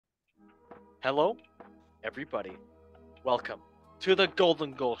Hello, everybody. Welcome to the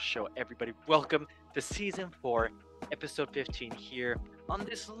Golden Goal Show, everybody. Welcome to Season 4, Episode 15 here on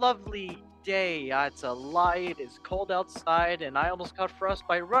this lovely day. It's a light, it's cold outside, and I almost got frost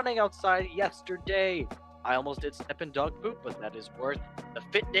by running outside yesterday. I almost did step in dog poop, but that is worth the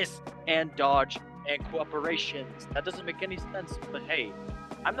fitness and dodge and cooperations. That doesn't make any sense, but hey,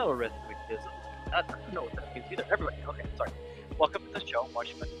 I'm no arithmetism. I don't know what that means either. Everybody, okay, sorry. Welcome to the show.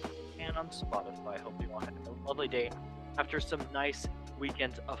 Watch my and on Spotify. Hope you all had a lovely day after some nice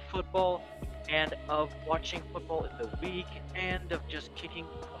weekend of football and of watching football in the week and of just kicking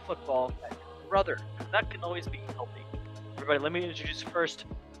a football at your brother. That can always be healthy. Everybody, let me introduce first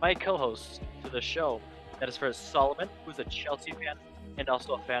my co-hosts to the show. That is first Solomon, who's a Chelsea fan and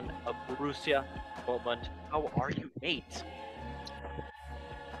also a fan of Borussia Dortmund. How are you, mate?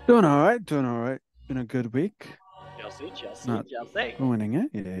 Doing all right. Doing all right. Been a good week. Chelsea. Winning it.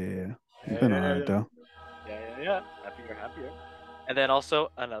 Yeah. Been all right though. Yeah. Happier. And then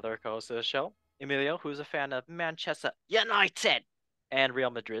also another co-host of the show, Emilio, who's a fan of Manchester United and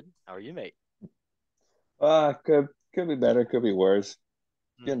Real Madrid. How are you, mate? Could be better, could be worse.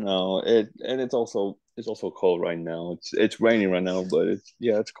 You Mhm. know, it's also cold right now. It's raining right now, but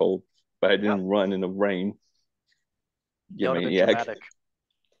it's cold. But I Yeah, didn't run in the rain. that You would have been maniac. dramatic.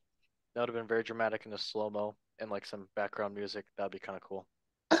 That would have been very dramatic in a slow-mo and like some background music. That'd be kind of cool.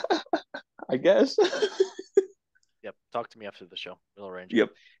 I guess. Yep. Talk to me after the show. We'll arrange it. Yep.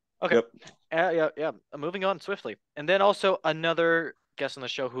 Okay. Yep. Yeah. Moving on swiftly. And then also another guest on the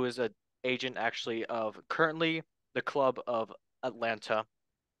show who is an agent actually of currently the club of Atlanta.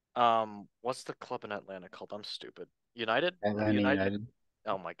 What's the club in Atlanta called? I'm stupid. United? Atlanta United? United.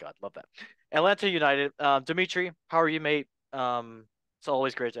 Oh my God, love that. Atlanta United. Dimitri, how are you, mate? It's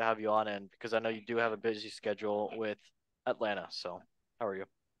always great to have you on, and because I know you do have a busy schedule with Atlanta. So, how are you?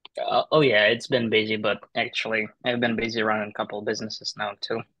 Oh yeah, it's been busy, but actually I've been busy running a couple of businesses now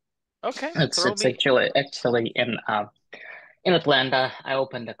too. Okay, It's throw it's me actually in Atlanta. I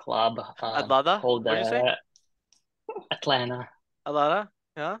opened a club Atlanta. called What do you say? Atlanta Atlanta?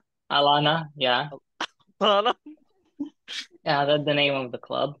 Yeah, Alana. Yeah, Atlanta. that's the name of the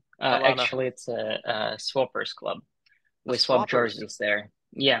club. Atlanta. Actually, it's a swappers club. The We swap Swappers. jerseys there.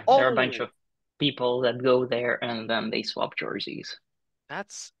 Yeah, there are a bunch Oh, of people that go there and then they swap jerseys. that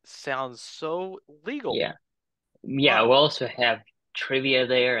sounds so legal. Yeah, yeah. We Wow. also have trivia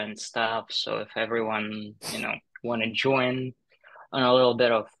there and stuff. So if everyone want to join on a little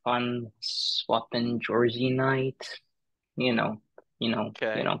bit of fun swapping jersey night, you know,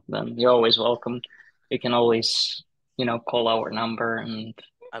 Okay, then you're always welcome. You can always, call our number and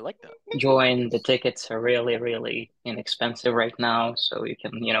I like that. join. The tickets are really, really inexpensive right now, so you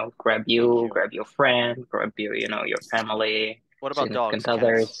can, Thank you. grab your friend, grab your family, What about dogs, significant cats,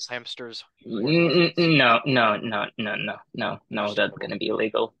 others. hamsters, horses? No, that's Understandable. gonna be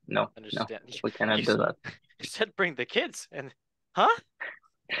illegal. No, Understand. we You cannot do that. you said bring the kids, and huh?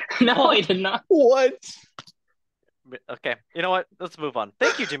 No, I did not. What? Okay, you know what? Let's move on.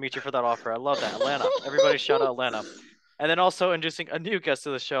 Thank you, Dimitri, for that offer. I love that. Atlanta. Everybody shout out Atlanta. And then also introducing a new guest to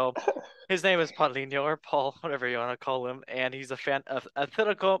the show. His name is Paulinho, or Paul, whatever you want to call him, and he's a fan of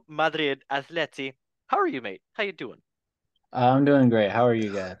Atletico Madrid Atleti. How are you, mate? How you doing? I'm doing great. How are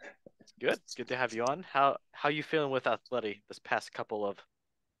you guys? Good. Good to have you on. How you feeling with Atleti this past couple of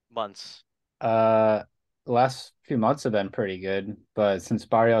months? Uh, the last few months have been pretty good, but since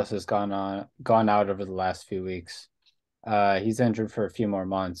Barrios has gone out over the last few weeks, he's injured for a few more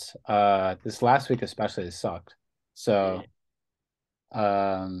months. This last week especially has sucked. Yeah.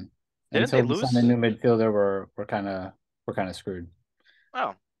 So, Didn't they until we sign a lose? new midfielder, we're kind of screwed.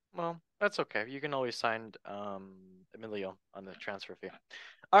 Oh, well, that's okay. You can always sign Emilio on the transfer fee.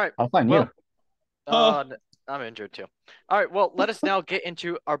 All right. I'll find you. Well, Oh, I'm injured too. All right. Well, let us now get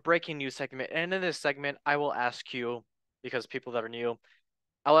into our breaking news segment. And in this segment, I will ask you, because people that are new,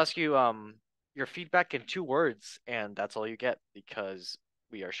 I'll ask you your feedback in 2 words, and that's all you get because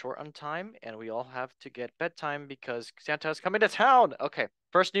we are short on time and we all have to get bedtime because Santa is coming to town. Okay.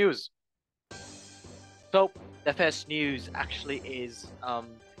 First news. So the first news actually is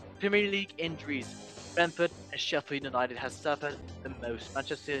Premier League injuries. Brentford and Sheffield United has suffered the most.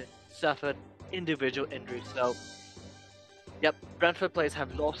 Manchester suffered individual injuries. So, yep, Brentford players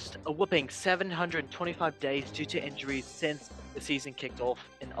have lost a whopping 725 days due to injuries since the season kicked off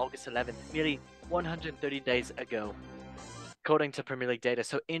in August 11th, nearly 130 days ago, according to Premier League data.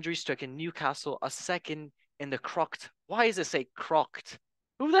 So, injury struck in Newcastle are second in the crocked. Why does it say crocked?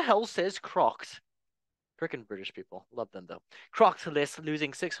 Who the hell says crocked? Freaking British people. Love them though. Crocked list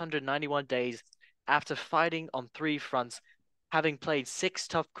losing 691 days after fighting on 3 fronts. having played 6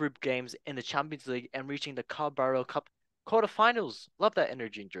 tough group games in the Champions League and reaching the Carabao Cup quarterfinals. Love that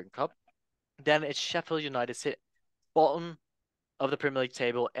energy during Cup. Then it's Sheffield United sit bottom of the Premier League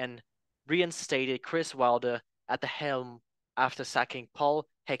table and reinstated Chris Wilder at the helm after sacking Paul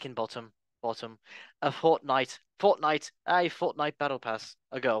Heckingbottom a fortnight battle pass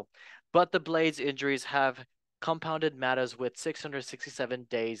ago. But the Blades' injuries have compounded matters with 667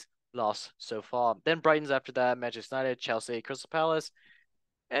 days lost so far. Then Brighton's after that, Manchester United, Chelsea, Crystal Palace.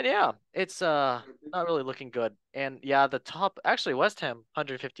 And yeah, it's not really looking good. And yeah, the top actually West Ham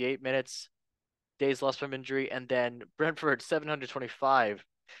 158 minutes, days lost from injury, and then Brentford 725.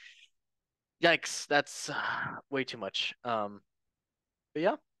 Yikes, that's way too much. But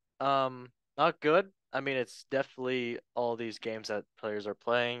yeah, not good. I mean, it's definitely all these games that players are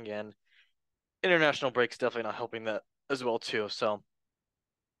playing, and international break's definitely not helping that as well too. So,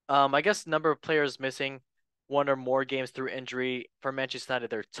 I guess number of players missing one or more games through injury for Manchester United,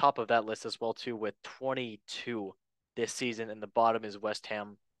 they're top of that list as well too with 22 this season, and the bottom is West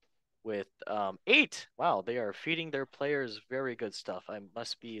Ham with 8. Wow, they are feeding their players very good stuff. I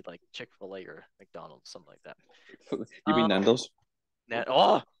must be like Chick-fil-A or McDonald's, something like that. You mean Um, Nando's?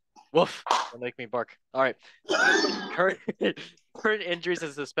 Oh, woof! Don't make me bark. All right, current current injuries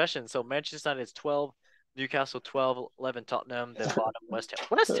and suspension. So Manchester United is 12, Newcastle 12, 11 Tottenham, then bottom West Ham.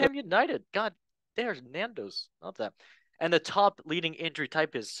 West Ham United. God, there's Nando's. Not that. And the top leading injury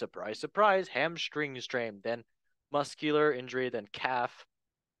type is surprise, surprise, hamstring strain, then muscular injury, then calf.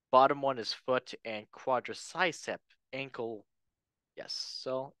 Bottom one is foot and quadricep, ankle. Yes.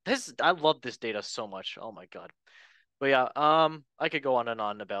 So this, I love this data so much. Oh my God. But yeah, I could go on and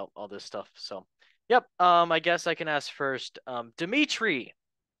on about all this stuff. So, yep. I guess I can ask first. Dimitri,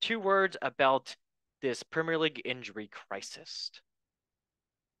 2 words about this Premier League injury crisis.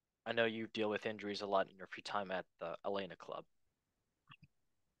 I know you deal with injuries a lot in your free time at the Elena Club.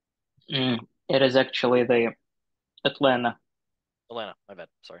 It is actually the Atlanta. Elena, my bad.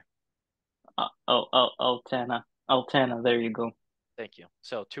 Sorry. Altana. Altana, there you go. Thank you.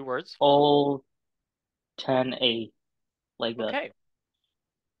 So 2 words. All 10A, like that. Okay.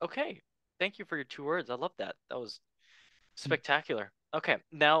 Okay. Thank you for your 2 words. I love that. That was spectacular. Okay.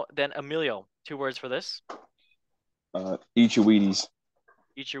 Now then, Emilio, 2 words for this. Eat your Wheaties.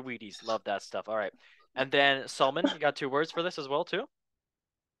 Eat your Wheaties. Love that stuff. All right. And then Solomon, you got 2 words for this as well too?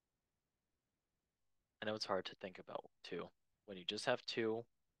 I know it's hard to think about 2 when you just have 2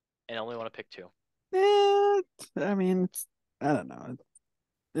 and only want to pick 2. I mean, I don't know.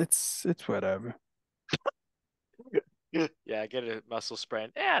 It's whatever. Yeah, get a muscle sprain.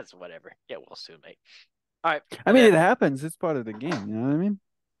 Yeah, it's whatever. Get well soon, mate. All right. I mean, it happens. It's part of the game. You know what I mean?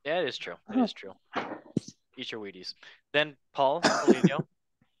 Yeah, it is true. It is true. Eat your Wheaties. Then Paul, Paulinho,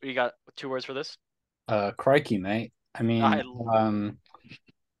 you got 2 words for this? Crikey, mate. I mean,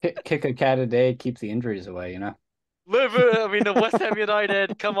 kick a cat a day, keep the injuries away, you know? I mean, the West Ham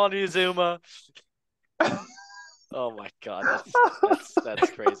United. Come on, Uzuma. Oh my God, that's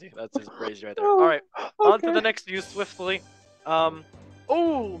crazy. That's just crazy right there. All right, on to the next news swiftly. Mr.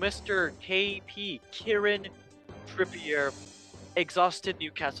 KP, Kieran Trippier, exhausted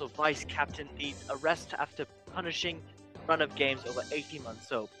Newcastle vice captain needs arrest after punishing run of games over 18 months.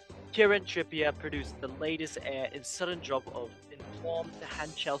 So, Kieran Trippier produced the latest heir in sudden drop of informed to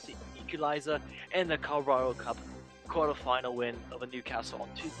hand Chelsea equaliser in the Carabao Cup quarter-final win over Newcastle on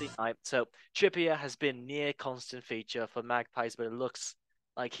Tuesday night. So Trippier has been near constant feature for Magpies, but it looks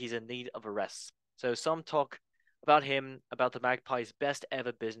like he's in need of a rest. So some talk about him, about the Magpies' best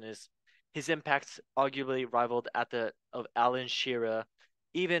ever business. His impact arguably rivaled of Alan Shearer,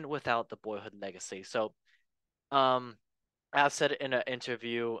 even without the boyhood legacy. So, I've said it in an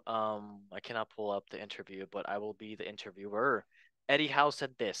interview. I cannot pull up the interview, but I will be the interviewer. Eddie Howe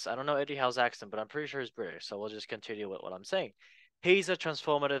said this. I don't know Eddie Howe's accent, but I'm pretty sure he's British, so we'll just continue with what I'm saying. He's a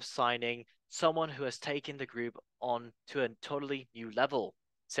transformative signing, someone who has taken the group on to a totally new level,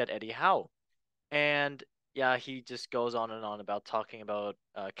 said Eddie Howe. And yeah, he just goes on and on about talking about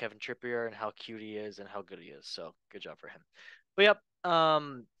Kevin Trippier and how cute he is and how good he is. So good job for him. But yep,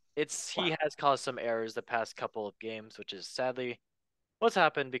 he has caused some errors the past couple of games, which is sadly what's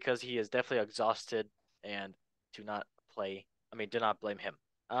happened because he is definitely exhausted and do not blame him.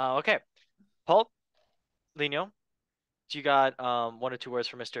 Okay. Paul, Lino, do you got 1 or 2 words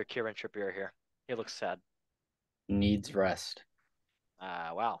for Mr. Kieran Trippier here? He looks sad. Needs rest.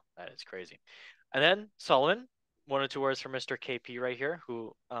 Wow, that is crazy. And then Solomon, 1 or 2 words for Mr. KP right here,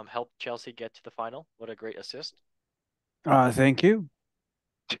 who helped Chelsea get to the final. What a great assist. Thank you.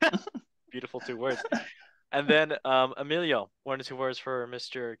 Beautiful 2 words. And then Emilio, 1 or 2 words for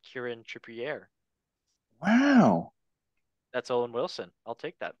Mr. Kieran Trippier. Wow. That's Owen Wilson. I'll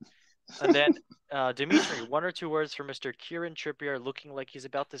take that. And then Dimitri, 1 or 2 words for Mr. Kieran Trippier, looking like he's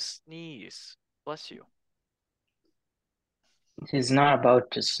about to sneeze. Bless you. He's not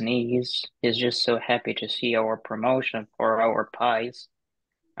about to sneeze. He's just so happy to see our promotion for our pies.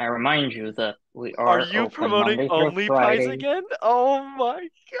 I remind you that we Are are you open promoting Monday through only pies Friday. again? Oh my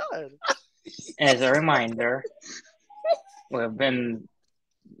god. As a reminder, we've been,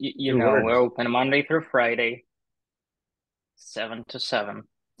 you 2 know, words. we're open Monday through Friday, 7 to 7.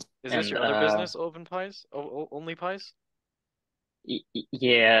 Is this And your other business, open pies? Only pies?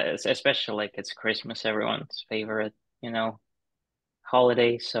 yeah, especially like it's Christmas, everyone's favorite,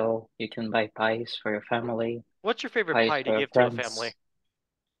 holiday, so you can buy pies for your family, What's your favorite pies pie to for your give to a friends. family?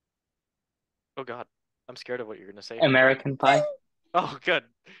 Oh god. I'm scared of what you're gonna say. American pie. Oh good.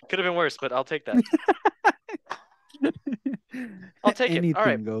 Could have been worse, but I'll take that. I'll take it. All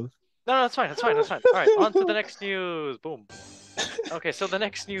right. Anything goes. No, that's fine. That's fine. That's fine. All right, on to the next news. Boom. Okay, so the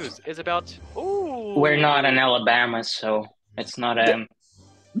next news is about. Ooh. We're not in Alabama, so it's not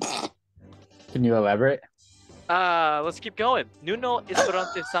Can you elaborate? Let's keep going. Nuno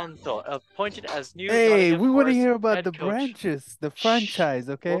Esperante Santo appointed as new Hey, Nottingham we want to Forest hear about head the coach. branches, the Shh. franchise,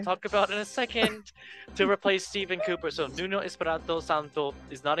 okay? We'll talk about it in a second. To replace Stephen Cooper. So Nuno Esperanto Santo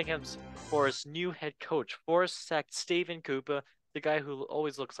is Nottingham's Forest new head coach. Forest sacked Stephen Cooper, the guy who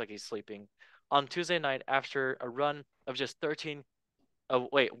always looks like he's sleeping, on Tuesday night after a run of just 1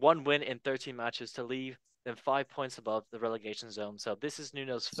 win in 13 matches to leave them 5 points above the relegation zone. So this is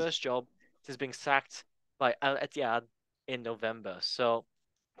Nuno's first job since being sacked by Al Ittihad in November. So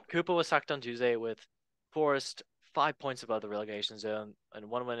Cooper was sacked on Tuesday with Forest 5 points above the relegation zone and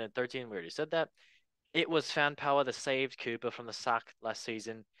 1 win in 13. We already said that. It was fan power that saved Cooper from the sack last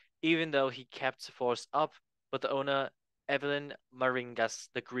season, even though he kept Forest up. But the owner, Evelyn Maringas,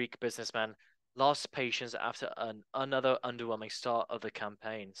 the Greek businessman, lost patience after another underwhelming start of the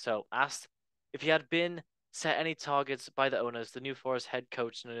campaign. So, asked if he had been set any targets by the owners, the new Forest head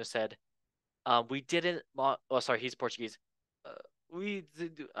coach Nuno said, "We didn't." Sorry, he's Portuguese. We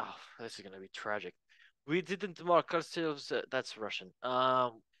did. Oh, this is gonna be tragic. We didn't mark ourselves. That's Russian.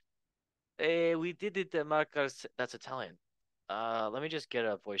 We didn't mark ourselves. That's Italian. Let me just get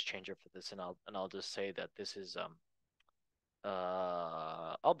a voice changer for this, and I'll just say that this is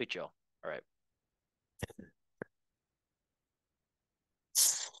I'll be Joe. All right.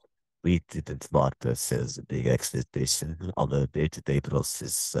 We didn't mark this as a big expectation on the day-to-day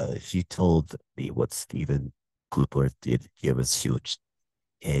process. He told me what Stephen Cooper did here was huge.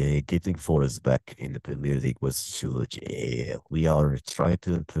 Getting Forest back in the Premier League was huge. We are trying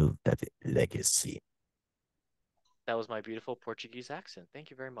to improve that legacy. That was my beautiful Portuguese accent. Thank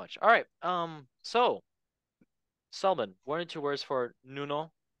you very much. All right. So Salman, 1 or 2 words for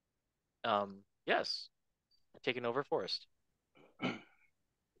Nuno. Yes, taking over Forest.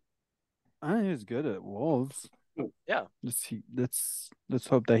 I think he's good at Wolves. Yeah. Let's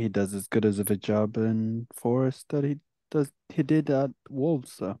hope that he does as good as of a job in Forest that he did at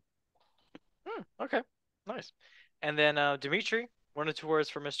Wolves. So Okay. Nice. And then Dimitri, 1 or 2 words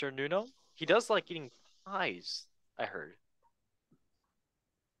for Mr. Nuno. He does like eating pies, I heard.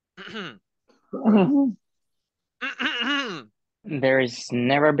 There's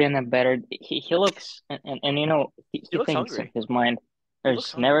never been a better. He looks and he He looks thinks in hungry. his mind. He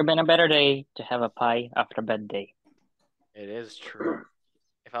looks There's never hungry. been a better day to have a pie after a bad day. It is true.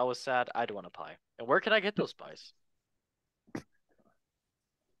 If I was sad, I'd want a pie. And where can I get those pies?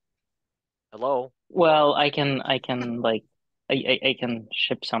 Hello? Well, I can like I can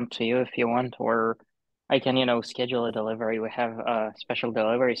ship some to you if you want, or I can schedule a delivery. We have special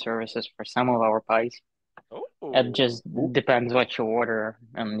delivery services for some of our pies. It just Oh. depends what you order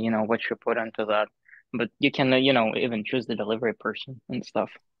and what you put into that. But you can even choose the delivery person and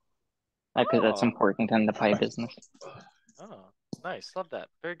stuff. Because that's Oh. important in the pie business. Oh, nice. Love that.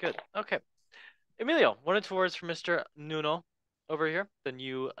 Very good. Okay. Emilio, 1 or 2 words for Mr. Nuno over here, the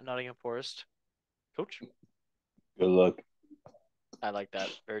new Nottingham Forest coach. Good luck. I like that.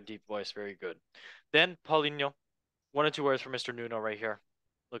 Very deep voice. Very good. Then, Paulinho, 1 or 2 words for Mr. Nuno right here.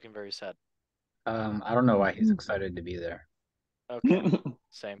 Looking very sad. I don't know why he's excited to be there. Okay.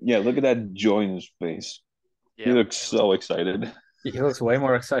 Same. Yeah, look at that joy in his face. Yeah. He looks so excited. He looks way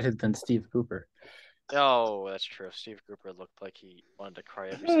more excited than Steve Cooper. Oh, that's true. Steve Cooper looked like he wanted to cry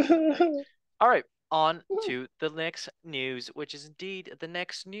every single day. All right, on to the next news, which is indeed the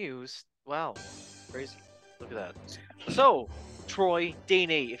next news. Wow, crazy. Look at that. So, Troy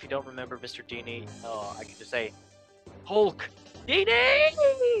Deeney, if you don't remember Mr. Deeney, I can just say, Hulk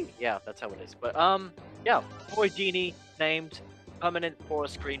Deeney! Yeah, that's how it is. But, yeah, Troy Deeney named permanent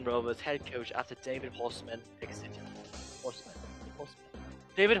Forest Green Rovers head coach after David Horseman exited. Horseman.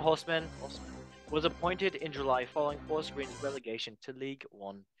 David Horseman was appointed in July following Forest Green's relegation to League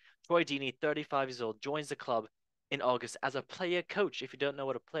One. Troy Deeney, 35 years old, joins the club in August as a player coach. If you don't know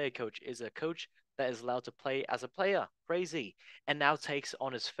what a player coach is, a coach that is allowed to play as a player. Crazy. And now takes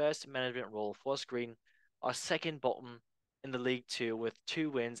on his first management role. Forest Green are second bottom in the League Two with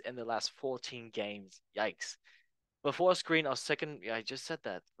 2 wins in the last 14 games. Yikes. But Forest Green are second. Yeah, I just said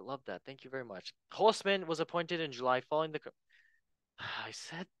that. Love that. Thank you very much. Horseman was appointed in July following the. I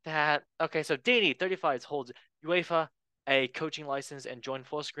said that. Okay, so Deeney, 35, holds UEFA a coaching license and joined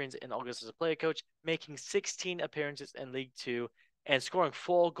Forest Greens in August as a player coach, making 16 appearances in League Two and scoring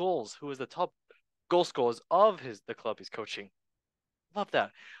 4 goals. Who is the top goal scorers of the club he's coaching? Love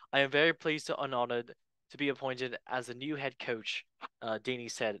that. I am very pleased and honored to be appointed as the new head coach. Deeney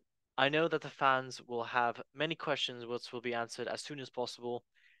said, "I know that the fans will have many questions, which will be answered as soon as possible.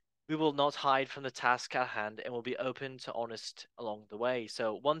 We will not hide from the task at hand and will be open to honest along the way.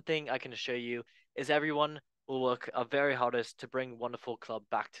 So one thing I can assure you is everyone will work our very hardest to bring wonderful club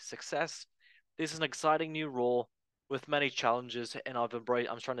back to success. This is an exciting new role with many challenges, and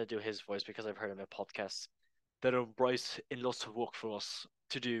I'm trying to do his voice because I've heard him in podcasts that embrace in lots of work for us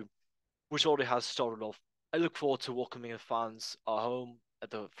to do, which already has started off. I look forward to welcoming the fans at home at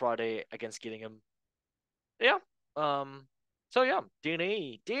the Friday against Gillingham. Yeah. So yeah,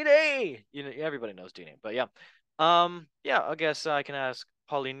 DNA. You know, everybody knows DNA, but yeah. Yeah. I guess I can ask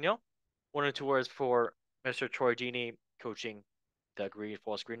Paulinho 1 or 2 words for Mr. Troy Deeney coaching the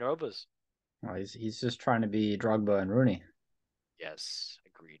Forest Green Rovers. Well, he's just trying to be Drogba and Rooney, Yes,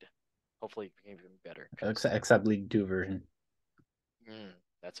 agreed. Hopefully, even better. except League Two version.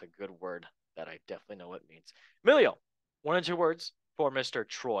 That's a good word that I definitely know what it means. Emilio, 1 or 2 words for Mr.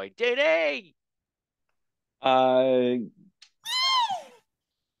 Troy Deeney.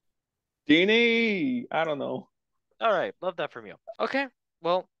 Dini, I don't know. All right, love that from you. Okay,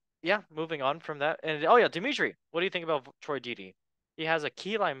 well, yeah, moving on from that. And oh yeah, Dimitri, what do you think about Troy Deeney? He has a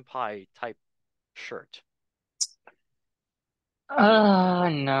key lime pie type shirt.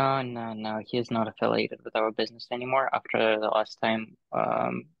 No. He is not affiliated with our business anymore after the last time.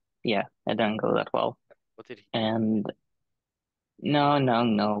 Yeah, it didn't go that well. What did he? And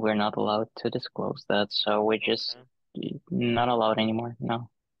no, we're not allowed to disclose that, so we're just not allowed anymore. No.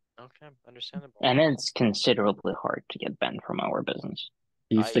 Okay, understandable. And it's considerably hard to get banned from our business.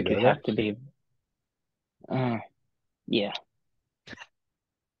 He used to You go have there. to be. Yeah.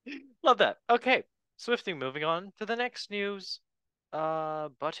 Love that. Okay, swiftly moving on to the next news.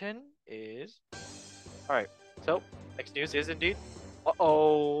 Button is. All right. So next news is indeed.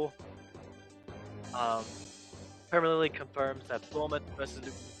 Premier League confirms that Bournemouth versus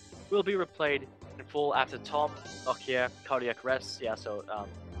Luton will be replayed in full after Tom Lockyer cardiac arrest. Yeah. So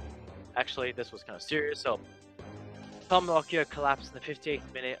actually this was kind of serious. So Tom Lockyer collapsed in the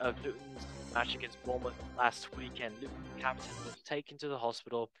 58th minute of Luton's match against Bournemouth last weekend. Luton captain was taken to the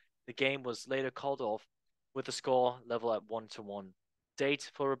hospital. The game was later called off with the score level at 1-1.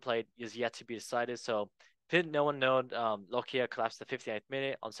 Date for replay is yet to be decided. So, didn't no one know Lockyer collapsed the 59th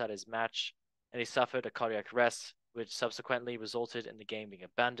minute on Saturday's match, and he suffered a cardiac arrest, which subsequently resulted in the game being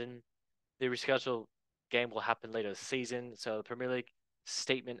abandoned. The rescheduled game will happen later this season. So, the Premier League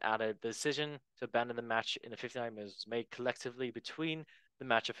statement added the decision to abandon the match in the 59 minutes was made collectively between the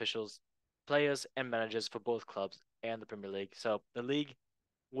match officials, players, and managers for both clubs and the Premier League. So, the league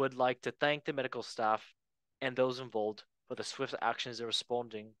would like to thank the medical staff and those involved for the swift actions in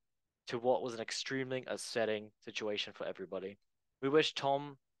responding to what was an extremely upsetting situation for everybody. We wish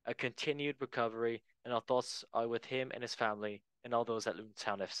Tom a continued recovery, and our thoughts are with him and his family and all those at Luton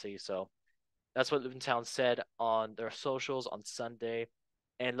Town FC. So that's what Luton Town said on their socials on Sunday.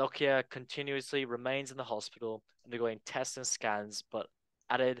 And Lockyer continuously remains in the hospital undergoing tests and scans, but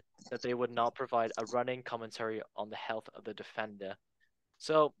added that they would not provide a running commentary on the health of the defender.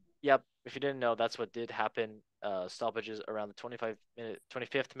 So, yep, if you didn't know, that's what did happen. Stoppages around the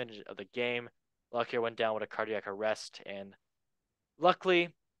 25th minute of the game. Lockyer went down with a cardiac arrest, and luckily,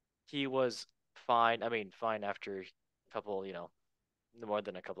 he was fine. I mean, fine after a couple, more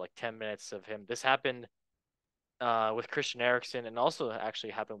than a couple, like 10 minutes of him. This happened with Christian Eriksen, and also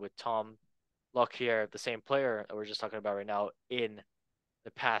actually happened with Tom Lockyer, the same player that we're just talking about right now, in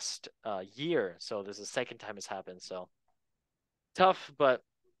the past year. So this is the second time it's happened. So tough, but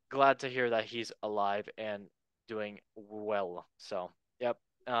glad to hear that he's alive and doing well. So, yep.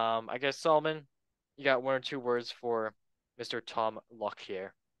 I guess Solomon, you got 1 or 2 words for Mr. Tom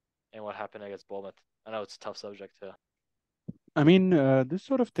Lockyer and what happened against Bournemouth. I know it's a tough subject too. I mean, this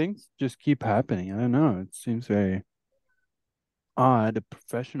sort of things just keep happening. I don't know. It seems very odd. A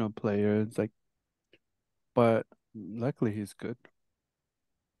professional player, it's like, but Luckily, he's good.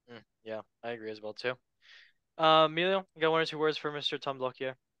 Yeah, I agree as well too. Emilio, you got 1 or 2 words for Mr. Tom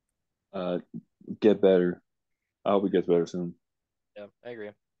Lockyer? Get better. I hope he gets better soon. Yeah, I agree.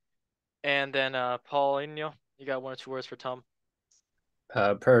 And then Paulinho, you got 1 or 2 words for Tom?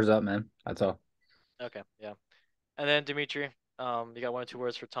 Prayers up, man. That's all. Okay, yeah. And then Dimitri, you got 1 or 2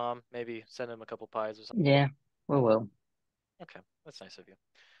 words for Tom? Maybe send him a couple pies or something. Yeah, we will. Okay, that's nice of you.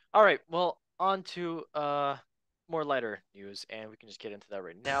 All right, well, on to more lighter news, and we can just get into that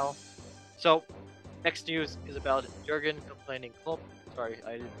right now. So, next news is about Jurgen complaining Klopp. Sorry,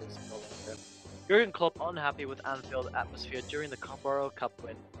 I didn't spell that. Jurgen Klopp unhappy with Anfield atmosphere during the Carabao Cup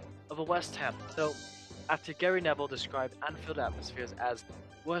win over West Ham. So, after Gary Neville described Anfield atmospheres as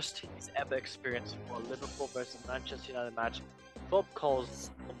worst he's ever experienced for a Liverpool versus Manchester United match, Klopp calls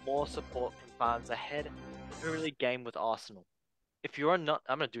for more support from fans ahead of the Premier League game with Arsenal. If you are not,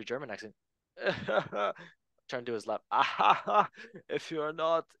 I'm gonna do a German accent. Trying to do his lap. If you are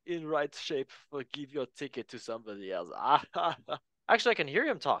not in right shape, give your ticket to somebody else. Actually, I can hear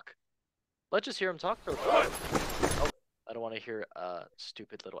him talk. Let's just hear him talk for a bit. Oh, I don't want to hear a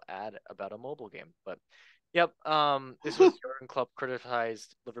stupid little ad about a mobile game. But, yep. This was Jurgen Klopp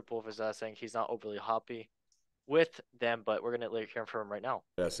criticized Liverpool for saying he's not overly happy with them, but we're gonna hear from him right now.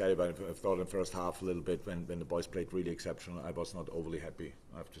 I said about it, I thought in the first half a little bit when the boys played really exceptional. I was not overly happy,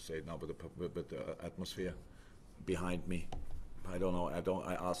 I have to say it now, with the atmosphere behind me. I don't know.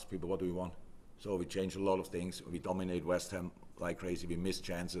 I asked people, what do we want? So we changed a lot of things. We dominate West Ham like crazy. We missed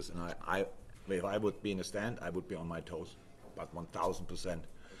chances, and if I would be in the stand, I would be on my toes, about 1,000%.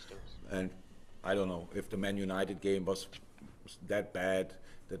 And I don't know if the Man United game was that bad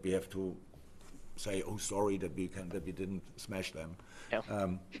that we have to say, oh, sorry that we didn't smash them. Yeah.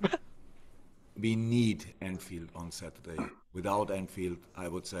 We need Anfield on Saturday. Without Anfield, I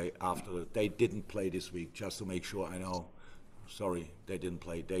would say they didn't play this week, just to make sure I know. Sorry, they didn't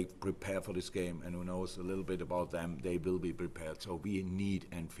play. They prepare for this game, and who knows a little bit about them, they will be prepared. So we need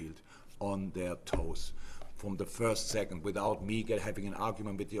Anfield on their toes from the first second, without me having an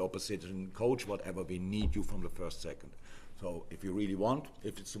argument with the opposition coach, whatever. We need you from the first second. So if you really want,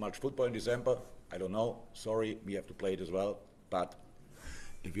 if it's too much football in December, I don't know. Sorry, we have to play it as well. But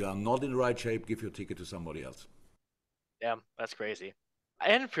if you are not in the right shape, give your ticket to somebody else. Yeah, that's crazy.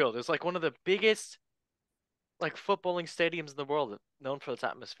 Anfield is like one of the biggest footballing stadiums in the world, known for its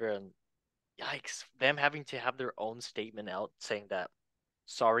atmosphere, and yikes, them having to have their own statement out saying that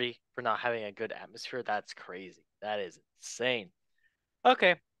sorry for not having a good atmosphere, that's crazy. That is insane.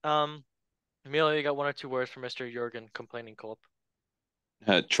 Okay. Emilio, you got 1 or 2 words for Mr. Jurgen complaining Klopp?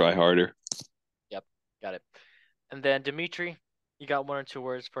 Try harder. Yep, got it. And then Dimitri, you got 1 or 2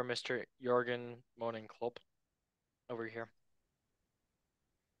 words for Mr. Jurgen moaning Klopp over here?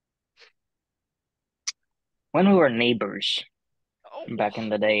 When we were neighbors back in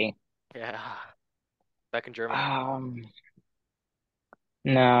the day. Yeah. Back in Germany.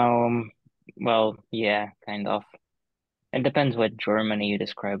 No, well, yeah, kind of. It depends what Germany you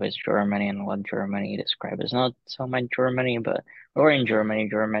describe as Germany and what Germany you describe as not so much Germany, but we're in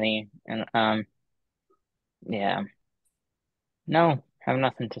Germany, and yeah. No, have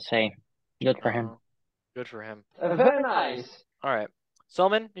nothing to say. Good for him. Good for him. Very nice. All right.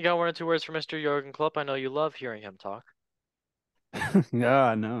 Solomon, you got 1 or 2 words for Mr. Jurgen Klopp? I know you love hearing him talk.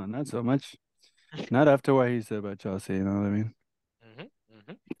 Yeah, no, not so much. Not after what he said about Chelsea, you know what I mean?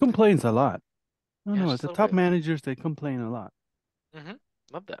 He complains a lot. I don't know, just a the little top bit. managers, they complain a lot.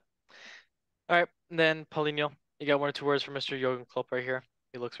 Love that. All right. And then, Paulinho, you got 1 or 2 words for Mr. Jurgen Klopp right here?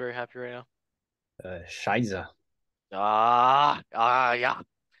 He looks very happy right now. Scheiße. Yeah.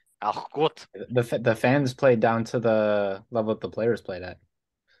 Auch gut. The fans played down to the level that the players played at.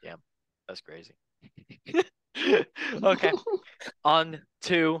 Yeah, that's crazy. Okay. On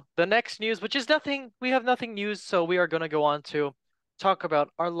to the next news, which is nothing. We have nothing news, so we are going to go on to talk about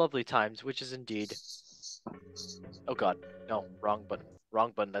our lovely times, which is indeed. Oh God, no, wrong button.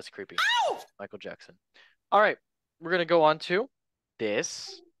 Wrong button. That's creepy. Ow! Michael Jackson. All right, we're gonna go on to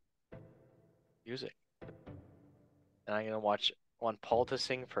this music, and I'm gonna want Paul to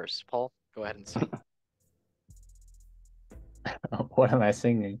sing first. Paul, go ahead and sing. What am I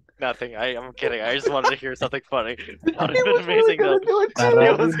singing? Nothing. I'm kidding. I just wanted to hear something funny. That would have been amazing though. He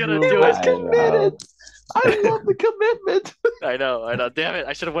was gonna do it. Committed. I love the commitment. I know. Damn it.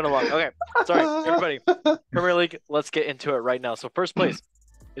 I should have went along. Okay. Sorry, everybody. Premier League, let's get into it right now. So first place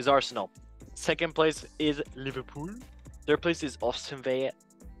is Arsenal. Second place is Liverpool. Third place is Aston Villa.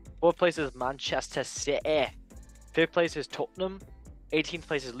 Fourth place is Manchester City. Fifth place is Tottenham. 18th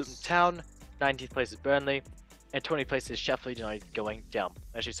place is Luton Town. 19th place is Burnley. And 20th place is Sheffield United going down.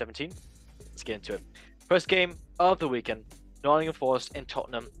 Actually 17. Let's get into it. First game of the weekend, Nottingham Forest and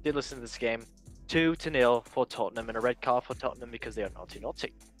Tottenham did listen to this game. 2-0 for Tottenham and a red card for Tottenham because they are naughty.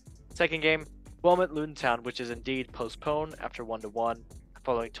 Second game, Bournemouth Luton Town, which is indeed postponed after 1-1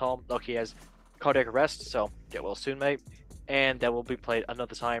 following Tom Lucky has cardiac arrest, so get well soon, mate. And that will be played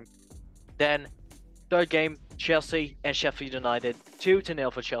another time. Then, third game, Chelsea and Sheffield United,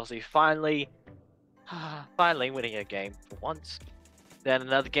 2-0 for Chelsea. Finally winning a game for once. Then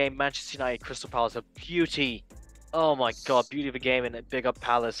another game, Manchester United Crystal Palace, a beauty. Oh my god, beauty of a game, and a big up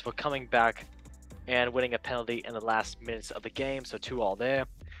Palace for coming back and winning a penalty in the last minutes of the game, so 2-2 there.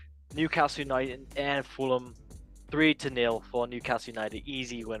 Newcastle United and Fulham, 3-0 for Newcastle United,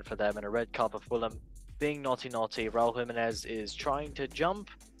 easy win for them, and a red card for Fulham. Being naughty, Raul Jimenez is trying to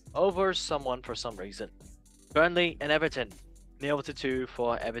jump over someone for some reason. Burnley and Everton, 0-2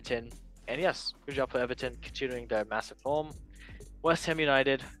 for Everton, and yes, good job for Everton, continuing their massive form. West Ham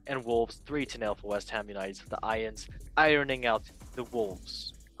United and Wolves, 3-0 for West Ham United. The Irons ironing out the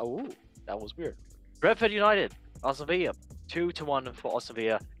Wolves. Oh, that was weird. Brentford United, Aston Villa, 2-1 for Aston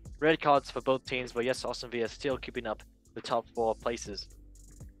Villa. Red cards for both teams, but yes, Aston Villa still keeping up the top 4 places.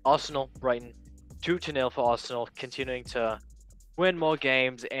 Arsenal, Brighton, 2-0 for Arsenal, continuing to win more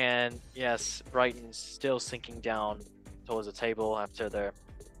games, and yes, Brighton's still sinking down towards the table after their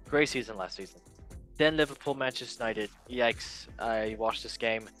great season last season. Then Liverpool, Manchester United. Yikes! I watched this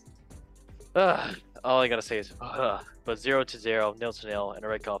game. All I gotta say is, but 0-0, 0-0, and a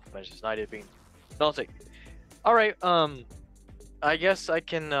red card for Manchester United being naughty. All right. I guess I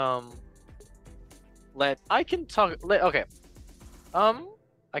can okay. I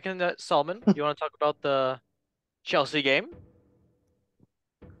can Solomon. You want to talk about the Chelsea game?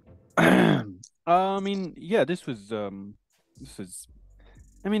 I mean, yeah, this was. I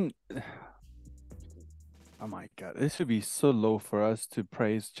mean, oh my God, this should be so low for us to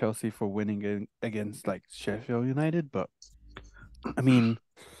praise Chelsea for winning against like Sheffield United, but I mean,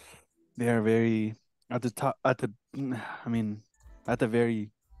 they are very at the top, at the very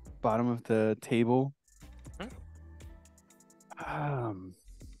bottom of the table.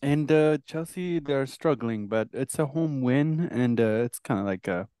 And Chelsea, they're struggling, but it's a home win, and it's kind of like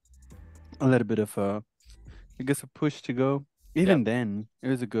a little bit of a, I guess, a push to go. Even then, it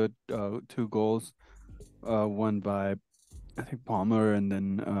was a good 2 goals. One by, I think, Palmer, and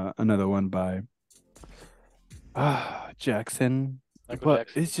then another one by Jackson. Michael But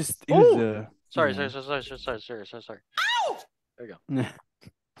Jackson. it's just it was Sorry. yeah. Sorry. Ow! There you go.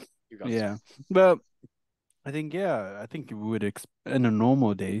 You got Yeah, but I think we would in a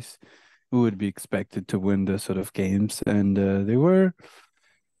normal days we would be expected to win this sort of games, and they were.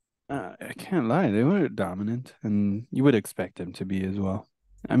 I can't lie, they were dominant, and you would expect them to be as well.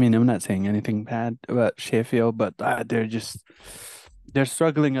 I mean, I'm not saying anything bad about Sheffield, but they're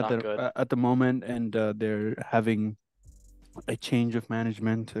struggling Not good. at the moment, and they're having a change of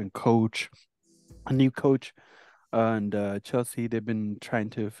management and coach, a new coach, and Chelsea, they've been trying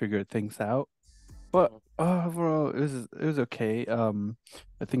to figure things out. But overall, it was okay. I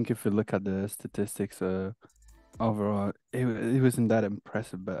think if you look at the statistics, overall, it wasn't that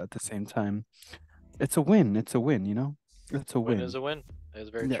impressive, but at the same time, it's a win. It's a win, you know. It's a win. Win is a win. It's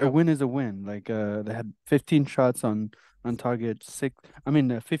very Yeah, true. a win is a win. Like they had 15 shots on target,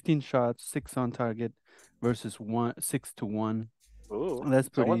 15 shots, 6 on target, versus 6-1. Ooh, That's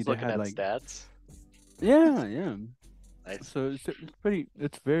pretty. someone's They looking had at like stats. yeah. Nice. So it's pretty.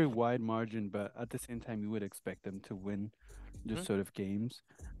 It's very wide margin, but at the same time, you would expect them to win this sort of games.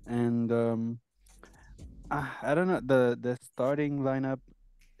 And I don't know, the starting lineup.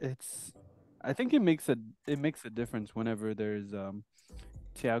 I think it makes a difference whenever there's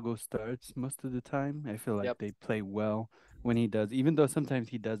Thiago starts most of the time. I feel like they play well when he does, even though sometimes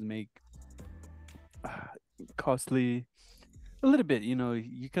he does make costly a little bit. You know,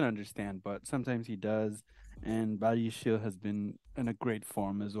 you can understand, but sometimes he does. And Badiashile has been in a great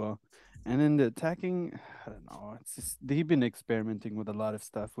form as well. And then the attacking, I don't know. It's just they've been experimenting with a lot of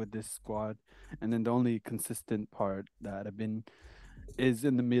stuff with this squad, and then the only consistent part that have been is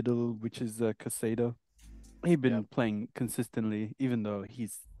in the middle, which is Casado. He's been playing consistently, even though he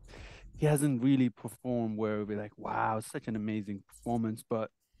hasn't really performed where we'll be like, wow, such an amazing performance.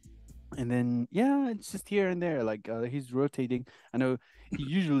 But and then it's just here and there. Like he's rotating. I know he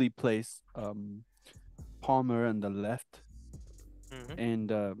usually plays Palmer on the left. And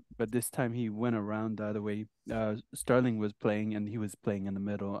but this time he went around the other way. Sterling was playing, and he was playing in the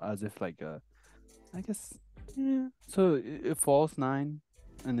middle as if like I guess so a false 9,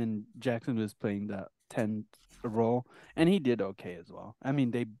 and then Jackson was playing that 10 role, and he did okay as well. I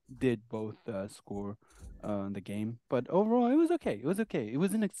mean, they did both score in the game, but overall, it was okay. It was okay. It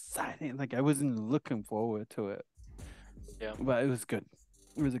wasn't exciting. Like I wasn't looking forward to it. Yeah. But it was good.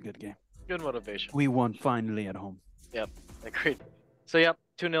 It was a good game. Good motivation. We won finally at home. Yep, agreed. So, yep,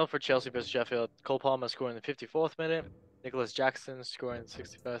 2-0 for Chelsea versus Sheffield. Cole Palmer scoring in the 54th minute. Nicholas Jackson scoring in the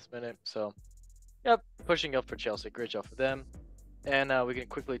 61st minute. So, yep, pushing up for Chelsea. Great job for them. And we can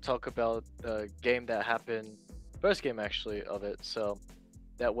quickly talk about the game that happened, first game actually of it. So,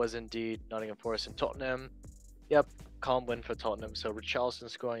 that was indeed Nottingham Forest and Tottenham. Yep, calm win for Tottenham. So, Richarlison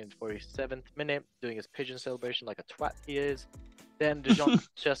scoring in the 47th minute, doing his pigeon celebration like a twat he is. Then Dejan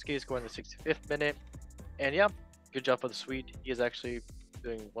Kulusevski scoring in the 65th minute. And yeah, good job for the Swede. He is actually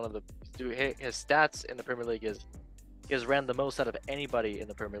doing one of the his stats in the Premier League is he has ran the most out of anybody in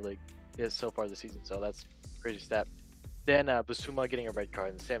the Premier League so far this season. So that's a crazy stat. Then Busuma getting a red card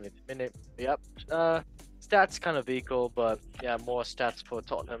in the 70th minute. Yep. Stats kind of equal, but yeah, more stats for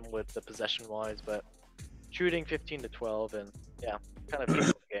Tottenham with the possession wise, but shooting 15-12 and yeah, kind of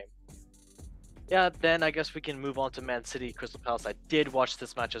equal game. Yeah, then I guess we can move on to Man City Crystal Palace. I did watch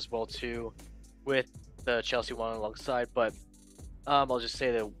this match as well too, with the Chelsea one alongside, but I'll just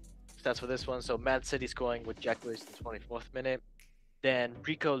say the stats for this one. So Man City scoring with Jack Lewis in the 24th minute. Then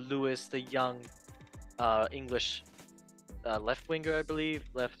Rico Lewis, the young English left winger, I believe,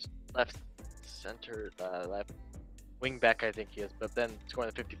 left center, left wing back, I think he is. But then scoring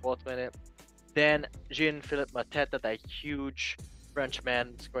in the 54th minute. Then Jean-Philippe Mateta, that huge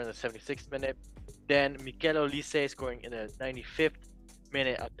Frenchman, scoring in the 76th minute. Then Mikel Olise scoring in the 95th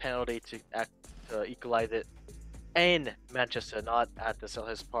minute, a penalty to equalize it in Manchester, not at the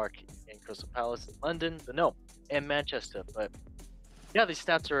Selhurst Park in Crystal Palace in London, but no, in Manchester. But yeah, these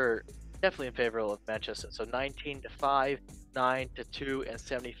stats are definitely in favor of Manchester. So 19-5, 9-2, and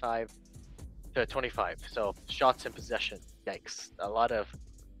 75-25. So shots in possession. Yikes! A lot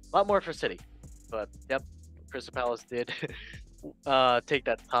more for City. But yep, Crystal Palace did take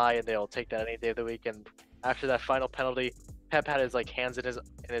that tie, and they'll take that any day of the week. And after that final penalty, Pep had his hands in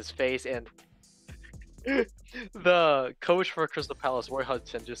his face, and the coach for Crystal Palace, Roy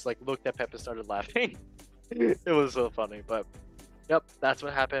Hodgson, just looked at Pep and started laughing. It was so funny, but yep, that's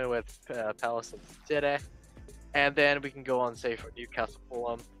what happened with Palace and City. And then we can go on say for Newcastle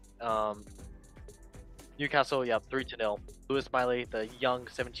Fulham. Newcastle, yeah, 3-0. Lewis Miley, the young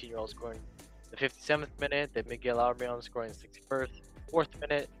 17-year-old, scoring the 57th minute. Then Miguel Almiron scoring the 4th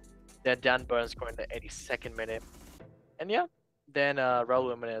minute. Then Dan Burns scoring the 82nd minute. And yeah, then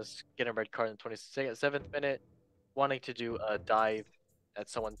Raul Jimenez getting a red card in the 27th minute, wanting to do a dive at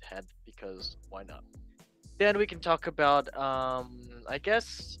someone's head because why not? Then we can talk about, I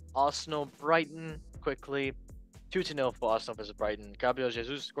guess, Arsenal-Brighton quickly. 2-0 for Arsenal versus Brighton. Gabriel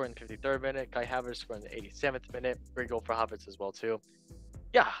Jesus scoring in the 53rd minute. Kai Havertz scoring in the 87th minute. Great goal for Havertz as well too.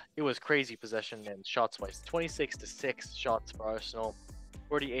 Yeah, it was crazy possession and shots-wise. 26-6 shots for Arsenal.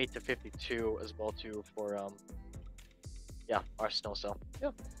 48-52 as well too for Arsenal. So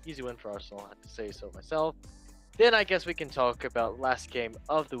yeah, easy win for Arsenal, I have to say so myself. Then I guess we can talk about last game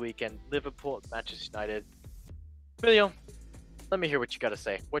of the weekend, Liverpool Manchester United. Emilio, let me hear what you got to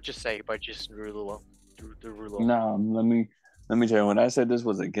say. What you say about Jason Derulo? No, let me tell you. When I said this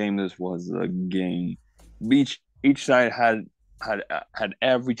was a game, this was a game. Each side had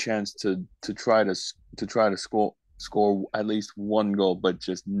every chance to try to score at least one goal, but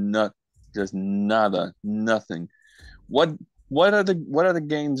just nothing. What other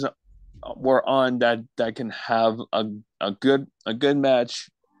games were on that can have a good match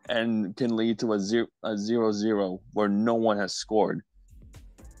and can lead to a 0-0 where no one has scored?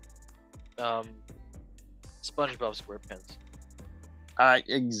 SpongeBob SquarePants.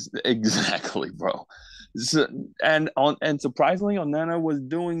 Exactly, bro. So, and surprisingly, Onana was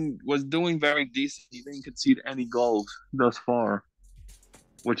doing very decent. He didn't concede any goals thus far,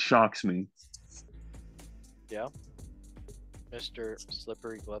 which shocks me. Yeah, Mr.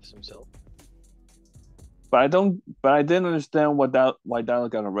 Slippery Gloves himself. But I didn't understand why Dalek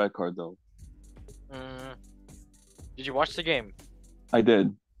got a red card though. Did you watch the game? I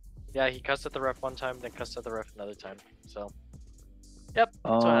did. Yeah, he cussed at the ref one time, then cussed at the ref another time. So, yep,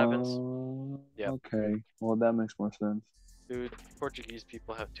 that's what happens. Yeah. Okay. Well, that makes more sense. Dude, Portuguese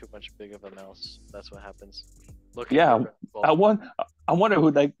people have too much big of a mouse. That's what happens. Look. Yeah, I wonder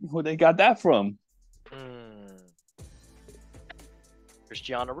who they got that from.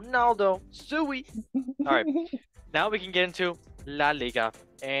 Cristiano Ronaldo, Suey. All right, now we can get into La Liga,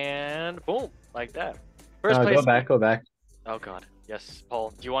 and boom, like that. First place. Go back. Oh God. Yes,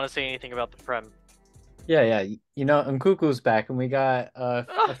 Paul. Do you want to say anything about the Prem? Yeah. You know, Nkuku's back, and we got a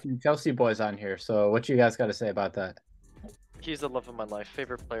Ah, few Chelsea boys on here. So, what you guys got to say about that? he's the love of my life.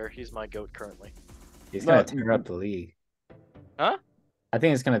 Favorite player. He's my GOAT currently. He's No, gonna tear up the league. Huh? I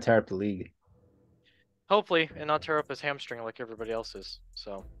think he's gonna tear up the league. Hopefully, and not tear up his hamstring like everybody else's.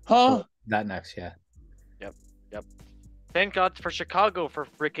 So, huh? That next, yeah. yep. Thank God for Chicago for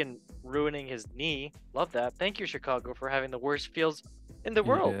freaking ruining his knee. Love that. Thank you, Chicago, for having the worst fields in the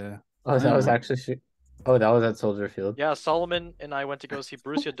world. Yeah. Oh, that was Mhm. actually. Oh, that was at Soldier Field. Yeah, Solomon and I went to go see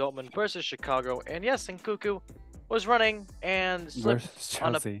Borussia Dortmund versus Chicago, and yes, Nkuku was running and slipped Versus on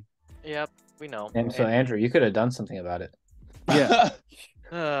a. Chelsea. Yep, we know. And so, Andrew, you could have done something about it. Yeah.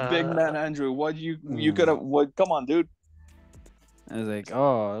 Big man Andrew, what you could have? What? Come on, dude. I was like,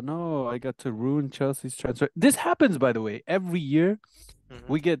 oh no, I got to ruin Chelsea's transfer. This happens, by the way, every year. Mhm.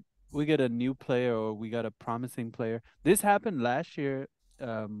 We get a new player or we got a promising player. This happened last year,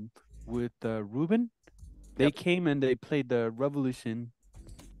 with Ruben. They Yep. came and they played the Revolution,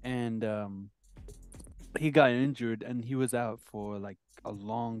 and he got injured and he was out for like a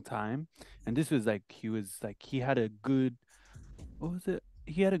long time. And this was like he had a good, what was it?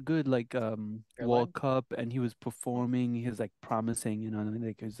 He had a good like Airline? World Cup and he was performing. He was like promising,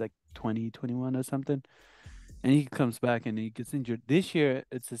 like he was like 2021 or something. And he comes back and he gets injured. This year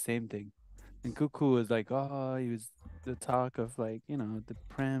it's the same thing. And Cuckoo was like, oh, he was the talk of like, the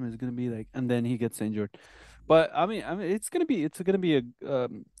Prem is gonna be like, and then he gets injured. But I mean, it's gonna be a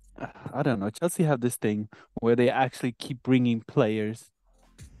I don't know. Chelsea have this thing where they actually keep bringing players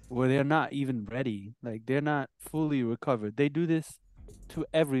where they're not even ready. Like they're not fully recovered. They do this to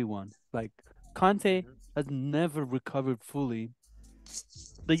everyone. Like Conte Mhm. has never recovered fully.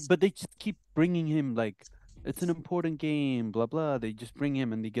 But they just keep bringing him like it's an important game, blah blah. They just bring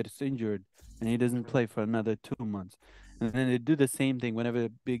him and he gets injured and he doesn't play for another 2 months. And then they do the same thing whenever a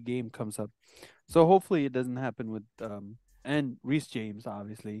big game comes up. So hopefully it doesn't happen with and Reece James,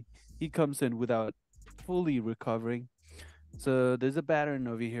 obviously. He comes in without fully recovering. So there's a pattern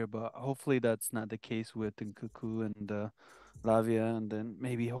over here, but hopefully that's not the case with Nkuku and Lavia, and then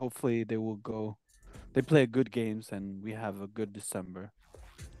maybe hopefully they play good games and we have a good December.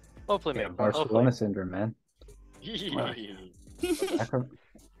 Hopefully, Yeah, mate. Barcelona syndrome, man. Hopefully.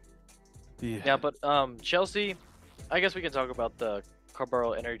 Yeah. But Chelsea, I guess we can talk about the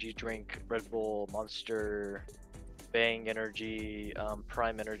Carbarro energy drink, Red Bull, Monster, Bang Energy,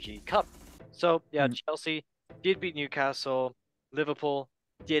 Prime Energy Cup. So yeah, Chelsea did beat Newcastle. Liverpool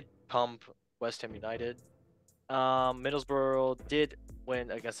did pump West Ham United. Middlesbrough did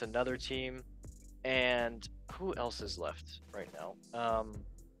win against another team, and who else is left right now?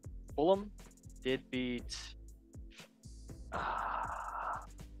 Fulham did beat.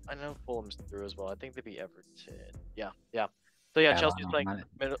 I know Fulham's through as well. I think they beat Everton. Yeah. So yeah, Chelsea's playing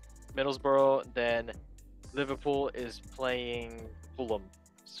Middlesbrough. Then Liverpool is playing Fulham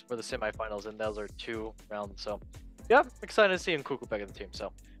for the semifinals, and those are 2 rounds. So yeah, excited to see Nkuku back in the team.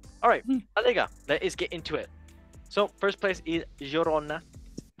 So all right, La Liga. Let's get into it. So first place is Girona.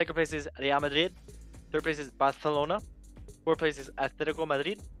 Second place is Real Madrid. Third place is Barcelona. Fourth place is Atletico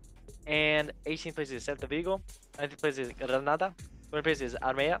Madrid. And 18th place is Celta Vigo. 19th place is Granada. 20th place is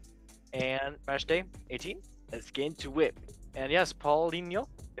Armea. And match day 18. Let's get into it. And yes, Paulinho,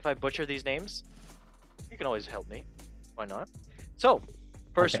 if I butcher these names, you can always help me. Why not? So,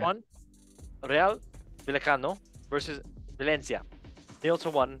 first one, Real Vallecano versus Valencia.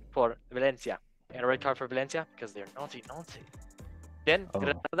 0-1 for Valencia. And a red card for Valencia because they're naughty. Then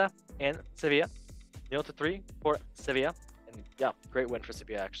Granada and Sevilla. 0-3 for Sevilla. And yeah, great win for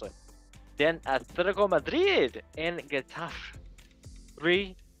Sevilla actually. Then Atletico Madrid and Getafe.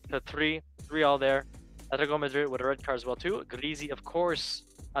 3-3, 3 all there. Atletico Madrid with a red card as well too. Griezmann, of course,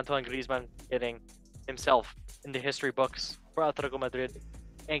 Antoine Griezmann getting himself in the history books for Atletico Madrid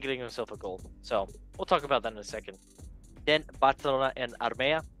and getting himself a goal. So we'll talk about that in a second. Then Barcelona and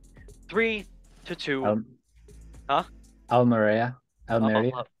Armea, 3-2. Almeria.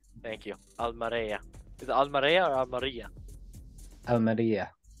 Thank you. Almeria. Is it Almeria or Almeria? Almeria.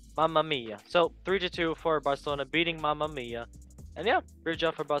 Mamma Mia. So 3-2 for Barcelona beating Mamma Mia. And yeah, great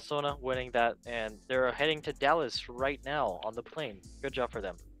job for Barcelona winning that. And they're heading to Dallas right now on the plane. Good job for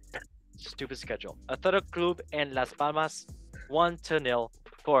them. Stupid schedule. Athletic Club and Las Palmas, 1-0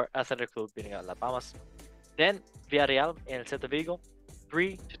 for Athletic Club beating out Las Palmas. Then Villarreal and Celta Vigo,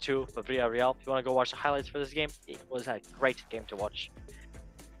 3-2 for Villarreal. If you want to go watch the highlights for this game, it was a great game to watch.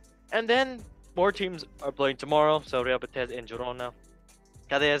 And then more teams are playing tomorrow. So Real Betis and Girona,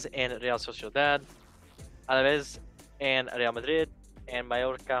 Cádiz and Real Sociedad, Alaves and Real Madrid, and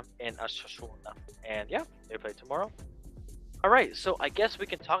Mallorca and Osasuna. And yeah, they play tomorrow. All right, so I guess we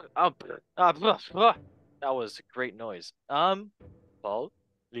can talk. That was a great noise. Paul,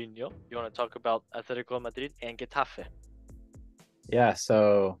 Lino, you want to talk about Atletico Madrid and Getafe? Yeah,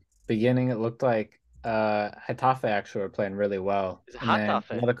 so beginning it looked like Getafe actually were playing really well. Is it And then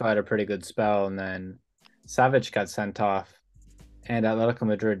Getafe? Atletico had a pretty good spell, and then Savic got sent off, and Atletico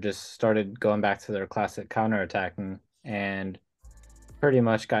Madrid just started going back to their classic counterattacking and pretty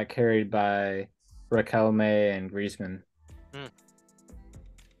much got carried by Raquelme and Griezmann.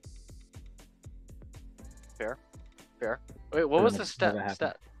 Fair. Wait, what Pretty was the much never happened.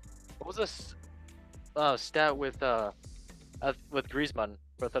 stat? What was this stat with Griezmann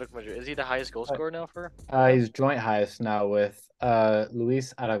for Atletico Madrid? Is he the highest goal scorer now for? He's joint highest now with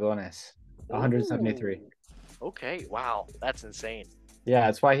Luis Aragones, 173. Ooh. Okay, wow, that's insane. Yeah,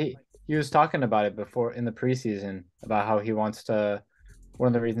 that's why he was talking about it before in the preseason about how he wants to. One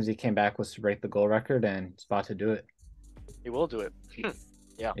of the reasons he came back was to break the goal record, and he's about to do it. He will do it.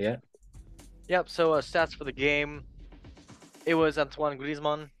 Yeah. Yeah. Yep. So stats for the game. It was Antoine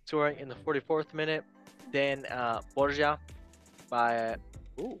Griezmann scoring in the 44th minute. Then Borja by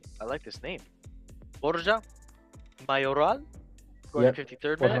I like this name. Borja Mayoral scoring Yep.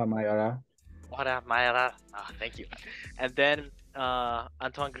 53rd Borja minute. Mayoral. Borja Mayoral. Thank you. And then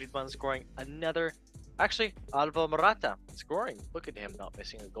Antoine Griezmann scoring another. Actually, Alvaro Morata scoring. Look at him not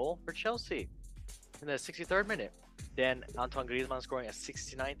missing a goal for Chelsea in the 63rd minute. Then Antoine Griezmann scoring a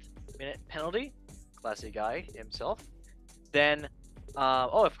 69th minute penalty. Classy guy himself. Then,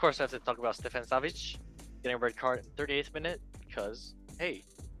 of course, I have to talk about Stefan Savic getting a red card in the 38th minute because, hey,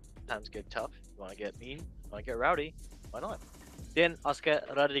 times get tough. You want to get mean, you want to get rowdy, why not? Then Oscar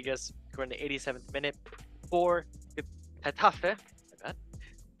Rodriguez scoring in the 87th minute for Getafe.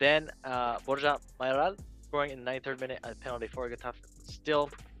 Then Borja Mayoral scoring in the 93rd minute a penalty for Getafe. Still,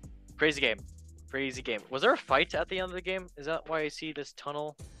 crazy game. Crazy game. Was there a fight at the end of the game? Is that why I see this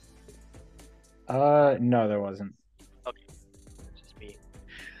tunnel? No, there wasn't. Okay. Just me.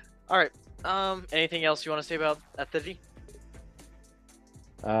 Alright. Anything else you want to say about Atleti?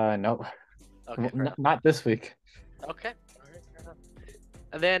 Nope. Okay. fair enough. Not this week. Okay. Alright, fair enough.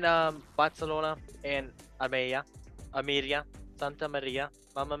 And then Barcelona and Almeria, Santa Maria,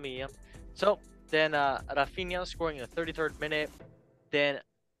 Mamma Mia. So then Rafinha scoring in the 33rd minute. Then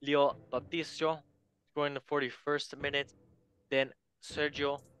Leo Baptista scoring in the 41st minute. Then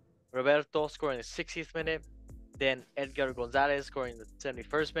Sergio Roberto scoring in the 60th minute. Then Edgar Gonzalez scoring in the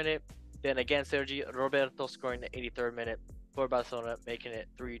 71st minute. Then again Sergio Roberto scoring in the 83rd minute for Barcelona, making it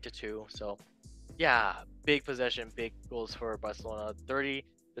 3-2. So yeah, big possession, big goals for Barcelona. 30-10,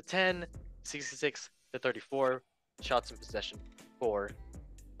 66-34 shots in possession for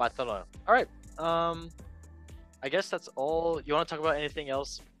Barcelona. All right. I guess that's all. You want to talk about anything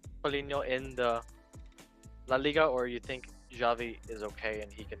else, Paulinho, in the La Liga, or you think Xavi is okay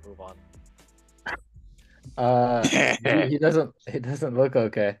and he can move on? He doesn't look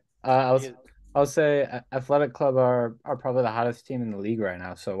okay. I'll say Athletic Club are probably the hottest team in the league right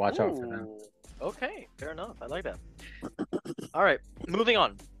now, so watch out for them. Okay, fair enough. I like that. All right, moving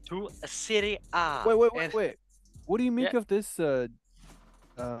on to Serie A. Wait. What do you make of this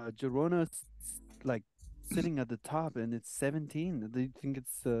Girona like sitting at the top and it's 17? Do you think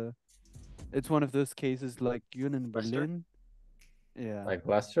it's one of those cases like Union Leicester? Berlin? Yeah. Like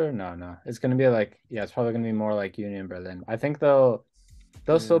Leicester? No. It's gonna be like it's probably gonna be more like Union Berlin. I think they'll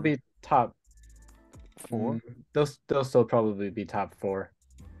still be top 4. They'll still probably be top 4.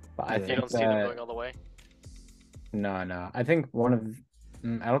 But I You think don't see them going all the way. No. I think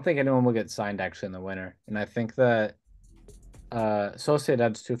I don't think anyone will get signed actually in the winter, and I think that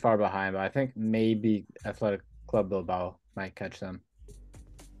Sociedad's too far behind. But I think maybe Athletic Club Bilbao might catch them.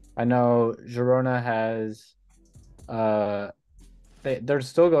 I know Girona has they're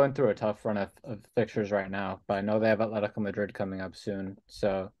still going through a tough run of fixtures right now, but I know they have Atletico Madrid coming up soon.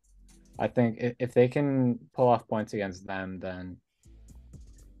 So I think if they can pull off points against them, then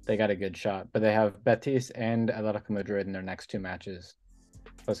they got a good shot. But they have Betis and Atletico Madrid in their next 2 matches.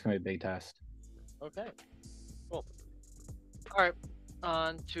 So it's going to be a big test. Okay, cool. All right,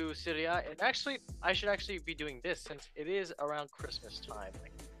 on to Serie A. And actually, I should actually be doing this since it is around Christmas time.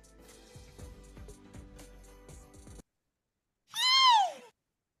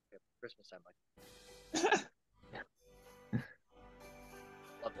 Christmas time,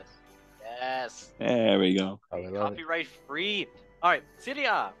 love this. Yes. There we go. Copyright free. All right, Serie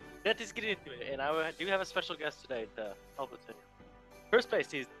A. Let's get into it. And I do have a special guest today to help us. First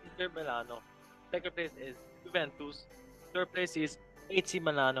place is Inter Milano. Second place is Juventus. Third place is AC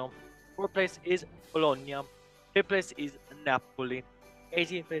Milano. Fourth place is Bologna. Fifth place is Napoli.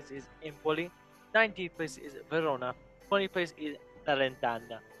 18th place is Empoli. 19th place is Verona. 20th place is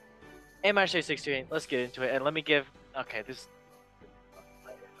Salernitana. And match day 16. Let's get into it. And let me give. Okay, this.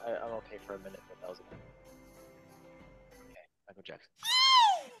 I'm okay for a minute, but that was it. Okay, Michael Jackson.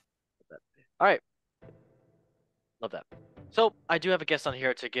 All right. Love that. So I do have a guest on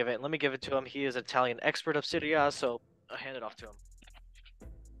here to give it. Let me give it to him. He is an Italian expert of Serie A, so I'll hand it off to him.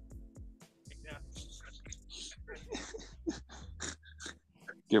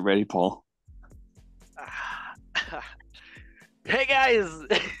 Get ready, Paul. Hey guys!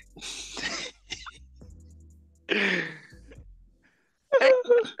 Hey.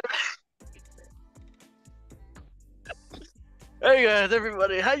 Hey guys,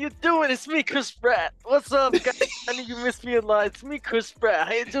 everybody, how you doing? It's me, Chris Pratt. What's up, guys? I know you missed me a lot. It's me, Chris Pratt.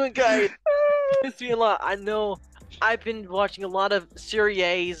 How you doing, guys? You missed me a lot. I know. I've been watching a lot of Serie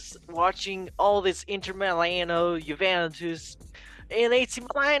A's, watching all this Inter Milano, Juventus, and AC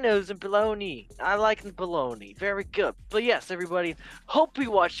Milano's and Bologna. I like the Bologna. Very good. But yes, everybody, hope you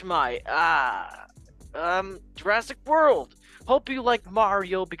watch my Jurassic World. Hope you like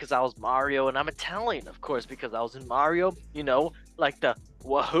Mario because I was Mario, and I'm Italian, of course, because I was in Mario. You know, like the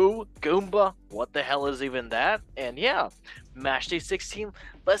Wahoo Goomba. What the hell is even that? And yeah, match day 16.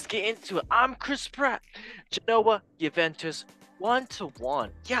 Let's get into it. I'm Chris Pratt. Genoa, Juventus, 1-1.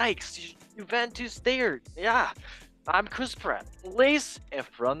 Yikes, Juventus there. Yeah. I'm Chris Pratt. Lace in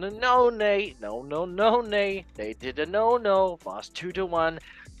front of None. No. They did a no. Lost 2-1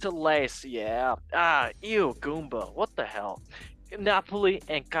 to Lace. Yeah. Ew, Goomba. What the hell? Napoli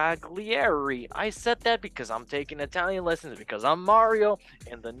and Cagliari. I said that because I'm taking Italian lessons because I'm Mario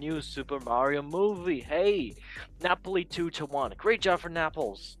in the new Super Mario movie. Hey, Napoli 2-1. Great job for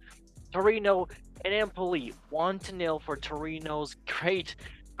Naples. Torino and Empoli 1-0 for Torino's. Great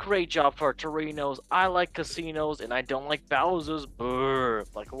job for Torino's. I like casinos and I don't like Bowser's. Brr.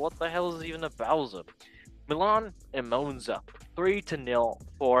 Like, what the hell is even a Bowser? Milan and Monza 3-0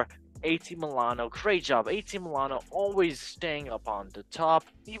 for AC Milano. Great job. AC Milano always staying up on the top,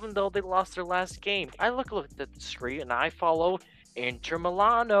 even though they lost their last game. I look at the screen and I follow Inter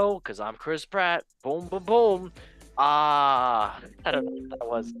Milano because I'm Chris Pratt. Boom, boom, boom. I don't know what that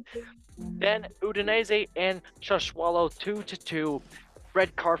was. Then Udinese and Sassuolo 2-2.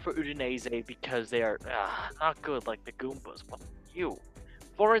 Red card for Udinese because they are not good like the Goombas. But you.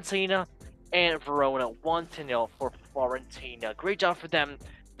 Fiorentina and Verona 1-0 for Fiorentina. Great job for them.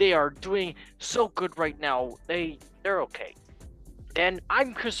 They are doing so good right now. They're okay. Then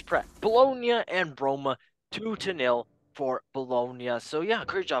I'm Chris Pratt. Bologna and Roma 2-0 for Bologna. So yeah,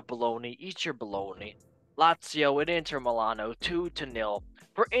 great job Bologna. Eat your Bologna. Lazio and Inter Milano 2-0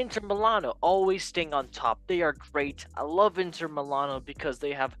 for Inter Milano, always staying on top. They are great. I love Inter Milano because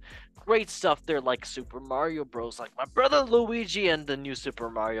they have great stuff there like Super Mario Bros. Like my brother Luigi and the new Super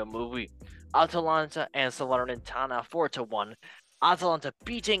Mario movie. Atalanta and Salernitana 4-1. Atalanta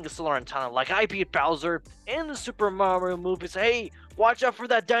beating Salernitana like I beat Bowser in the Super Mario movies. Hey, watch out for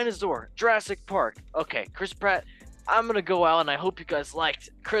that dinosaur. Jurassic Park. Okay, Chris Pratt. I'm gonna go out and I hope you guys liked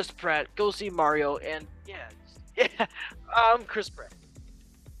Chris Pratt. Go see Mario and yeah, I'm Chris Pratt.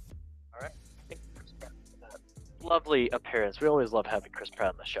 Alright. Thank you, Chris Pratt, for that lovely appearance. We always love having Chris Pratt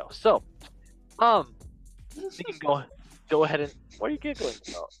on the show. So, you can go ahead and what are you giggling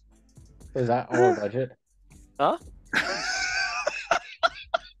about? Is that our budget? Huh?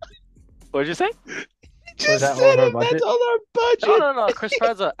 What did you say? Was that all of our budget? That's all our budget. No. Chris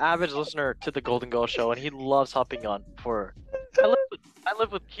Pratt's an avid listener to the Golden Goal Show, and he loves hopping on for. I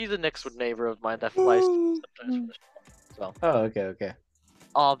live with. He's a next door neighbor of mine that flies sometimes for the show. So Oh, okay.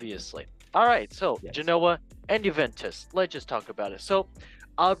 obviously, all right. So Yes. Genoa and Juventus. Let's just talk about it. So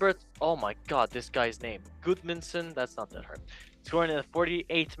Albert. Oh my God, this guy's name Gudmundsson. That's not that hard. Scoring in the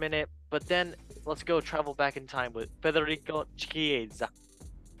 48th minute, but then let's go travel back in time with Federico Chiesa.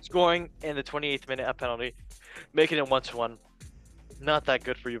 Scoring in the 28th minute, a penalty, making it 1-1. Not that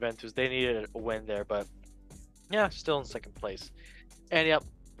good for Juventus. They needed a win there, but yeah, still in second place. And yep,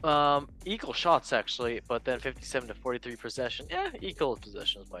 equal shots actually, but then 57-43 possession. Yeah, equal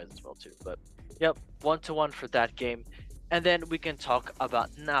possessions wise as well too. But yep, 1-1 for that game. And then we can talk about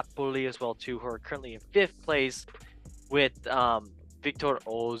Napoli as well too, who are currently in 5th place with Victor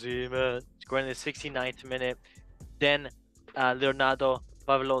Osimhen scoring in the 69th minute. Then Leonardo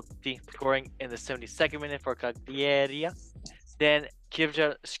Pavlotti scoring in the 72nd minute for Cagliari. Then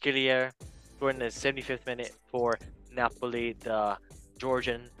Kivja Skilier scoring in the 75th minute for Napoli, the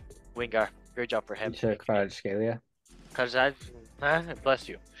Georgian winger. Great job for him. Kvaratskhelia. Bless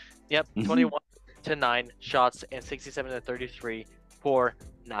you. Yep, 21-9 shots and 67-33 for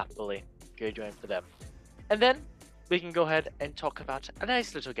Napoli. Great job for them. And then we can go ahead and talk about a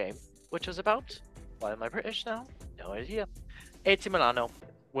nice little game, which was about, why am I British now? No idea. AC Milano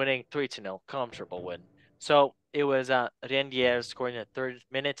winning 3-0, comfortable win. So it was Rendier scoring in the 3rd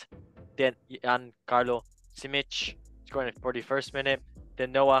minute, then Giancarlo Simic scoring in the 41st minute,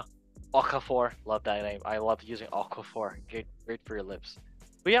 then Noah Okafor, love that name. I love using Okafor. Great for your lips.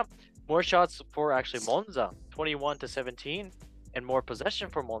 But yeah, more shots for actually Monza, 21-17, and more possession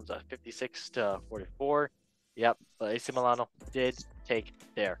for Monza, 56-44. Yep, but AC Milano did take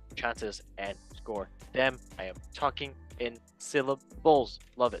their chances and score them. I am talking in syllables.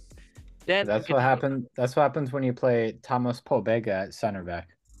 Love it. Then That's what happened. That's what happens when you play Thomas Pobega at center back.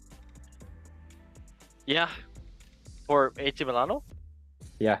 Yeah, for AC Milano.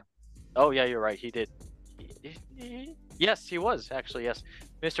 Yeah. Oh yeah, you're right. He did. Yes, he was actually. Yes,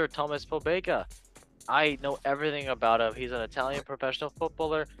 Mr. Thomas Pobega. I know everything about him. He's an Italian professional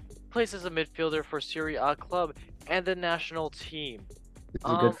footballer. Plays as a midfielder for Serie A club and the national team. He's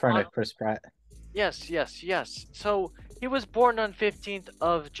a good friend of Chris Pratt. Yes. So he was born on 15th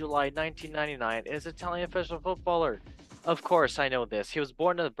of July 1999 and is an Italian professional footballer. Of course, I know this. He was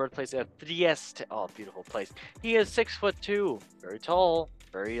born in the birthplace of Trieste. Oh, beautiful place. He is 6'2", very tall.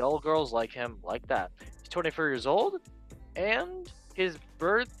 Very all girls like him, like that. He's 24 years old, and his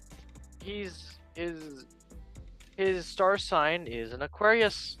his star sign is an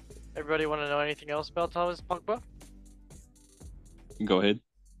Aquarius. Everybody want to know anything else about Thomas Pogba? Go ahead.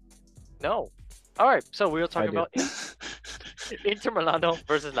 No. All right, so we were talking about Inter Milano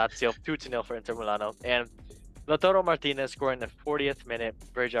versus Lazio, 2-0 for Inter Milano, and Lautaro Martinez scoring in the 40th minute.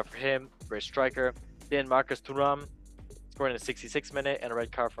 Great job for him. Great striker. Then Marcus Thuram scoring in the 66th minute, and a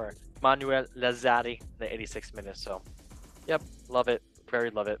red card for Manuel Lazzari in the 86th minute. So, yep, love it. Very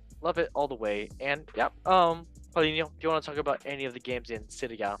love it. Love it all the way. And, yep, Paulinho, do you want to talk about any of the games in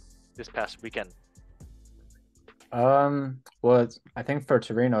Serie A this past weekend? Well, I think for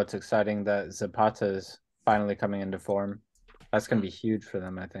Torino, it's exciting that Zapata is finally coming into form. That's going to be huge for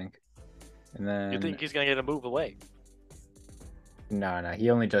them, I think. And then you think he's going to get a move away? No. He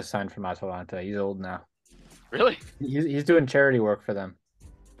only just signed from Atalanta. He's old now. Really? He's doing charity work for them.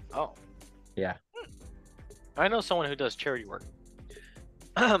 Oh. Yeah. I know someone who does charity work.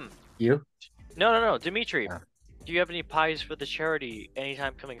 You? No. Dimitri, Yeah. do you have any pies for the charity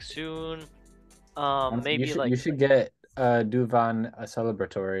anytime coming soon? Maybe you should get Duvan a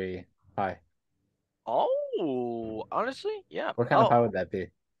celebratory pie. Oh, honestly, yeah. What kind of pie would that be?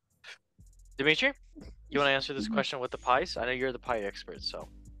 Dimitri, you want to answer this question with the pies? I know you're the pie expert, so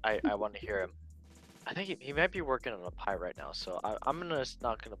I want to hear him. I think he might be working on a pie right now, so I'm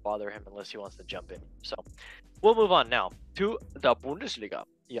not gonna bother him unless he wants to jump in. So we'll move on now to the Bundesliga.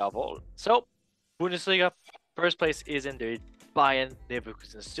 Jawohl. So Bundesliga, first place is indeed Bayern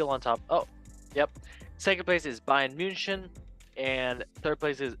Leverkusen, still on top. Oh, yep. Second place is Bayern München, and third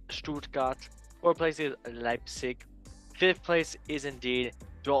place is Stuttgart. Fourth place is Leipzig. Fifth place is indeed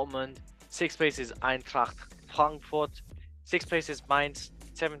Dortmund. Sixth place is Eintracht Frankfurt. Sixth place is Mainz.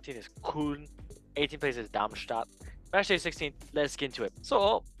 17th is Köln. 18th place is Darmstadt. Actually 16th, let's get into it.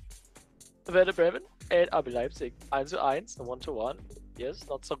 So, Werder Bremen and RB Leipzig. 1-1, 1-1. Yes,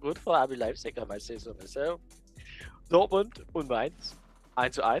 not so good for RB Leipzig, I might say so myself. Dortmund und Mainz.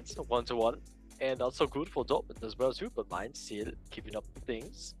 1-1, 1-1. And not so good for Dortmund as well too, but Mainz still keeping up the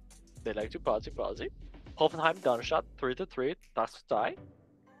things. They like to party. Hoffenheim, Darmstadt, 3-3. That's tie.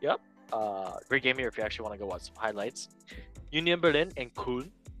 Yep. Great game here if you actually want to go watch some highlights. Union Berlin and Köln,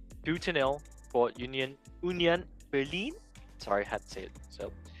 2-0 for Union Berlin. Sorry, I had to say it.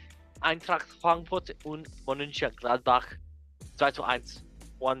 So, Eintracht Frankfurt und Mönchengladbach, 2-1.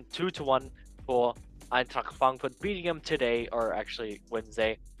 2-1 for Eintracht Frankfurt, beating them today, or actually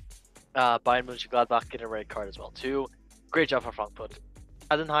Wednesday. Bayern Mönchengladbach getting a red card as well too. Great job for Frankfurt.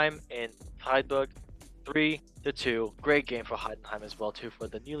 Heidenheim and Freiburg, 3-2. Great game for Heidenheim as well too for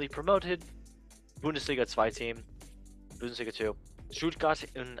the newly promoted Bundesliga 2 team. Bundesliga 2. Stuttgart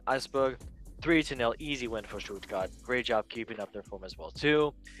and Eisberg, 3-0. Easy win for Stuttgart. Great job keeping up their form as well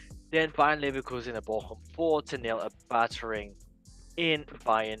too. Then Bayern Leverkusen and Bochum, 4-0. A battering in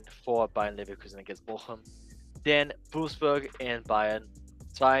Bayern for Bayern Leverkusen against Bochum. Then Wolfsburg and Bayern,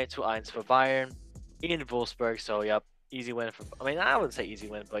 2-1 for Bayern in Wolfsburg. So yep, easy win for. I mean, I wouldn't say easy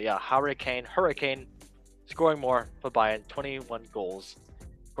win, but yeah, Hurricane scoring more for Bayern, 21 goals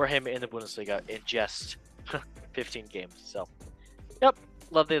for him in the Bundesliga in just 15 games. So, yep,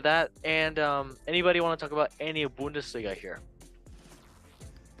 lovely that. And anybody want to talk about any Bundesliga here?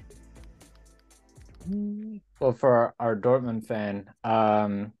 Well, for our Dortmund fan,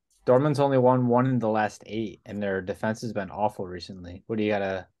 Dortmund's only won 1 in the last 8, and their defense has been awful recently. What do you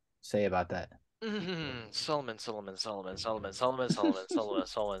gotta say about that? Solomon.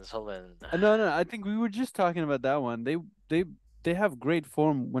 No, I think we were just talking about that one. They they have great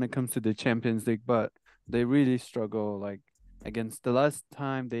form when it comes to the Champions League, but they really struggle. Like against the last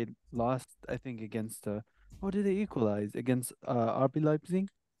time they lost, I think against oh, did they equalize against RB Leipzig?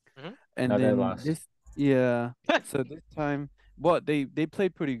 Mhm. And No, they then lost. this, yeah. So this time, what they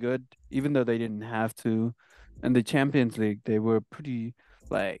played pretty good, even though they didn't have to. And the Champions League, they were pretty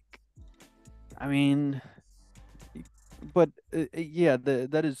like, I mean, but yeah,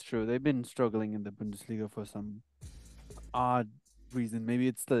 that is true. They've been struggling in the Bundesliga for some odd reason. Maybe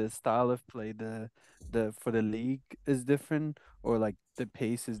it's the style of play, the for the league is different, or like the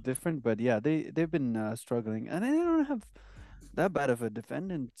pace is different. But yeah, they've been struggling, and they don't have that bad of a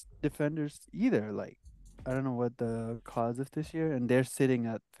defenders either. Like I don't know what the cause of this year, and they're sitting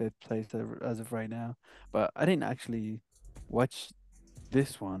at fifth place as of right now. But I didn't actually watch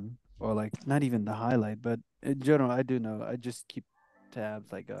this one, or like not even the highlight, but in general I do know. I just keep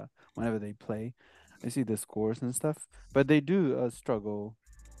tabs like whenever they play. I see the scores and stuff, but they do struggle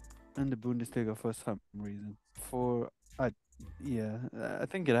in the Bundesliga for some reason. For I yeah, I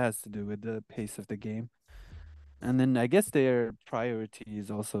think it has to do with the pace of the game. And then I guess their priority is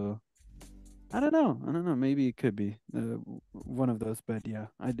also, I don't know. I don't know. Maybe it could be one of those, but yeah,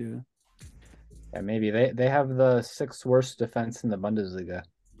 I do. Yeah, maybe they have the sixth worst defense in the Bundesliga.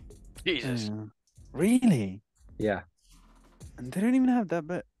 Jesus. Yeah. Really? Yeah, And they don't even have that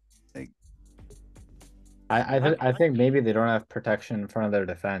bad. Like, I think maybe they don't have protection in front of their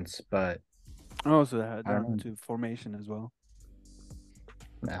defense, but also they have I don't down know. to formation as well.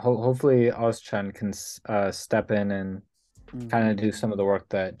 Hopefully Ozcan can step in and kind of Mhm. do some of the work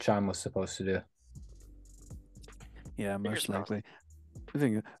that John was supposed to do. Yeah, Fingers most crossed. likely. I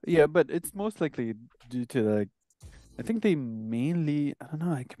think, yeah, but it's most likely due to like, I think they mainly, I don't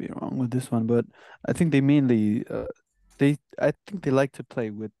know, I could be wrong with this one, but I think they mainly, I think they like to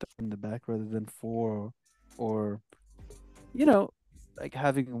play with in the back rather than four, or you know, like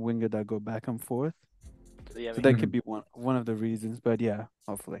having a winger that go back and forth. Yeah, I So mean, that could be one of the reasons. But yeah,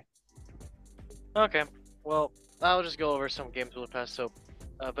 hopefully. okay. Well, I'll just go over some games we'll pass. So,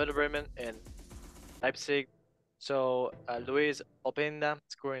 Werder Bremen and Leipzig. So, Luis Openda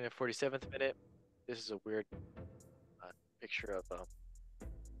scoring in the 47th minute. This is a weird picture of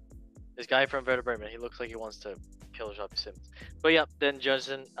this guy from Werder Bremen. He looks like he wants to kill Xabi Simmons. But yeah, then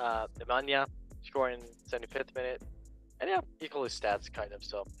Judson Nemanja scoring 75th minute. And yeah, equal his stats kind of,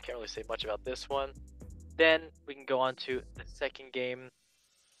 so can't really say much about this one. Then we can go on to the second game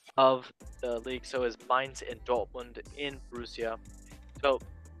of the league. So is Mainz and Dortmund in Borussia. So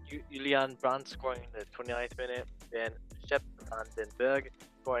Julian Brandt scoring in the 29th minute, then Shep van den Berg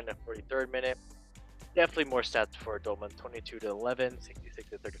scoring in the 43rd minute. Definitely more stats for Dortmund, 22 to 11, 66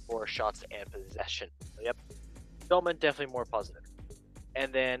 to 34 shots and possession. So yep, Dortmund definitely more positive.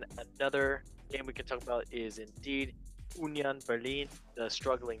 And then another game we can talk about is indeed Union Berlin, the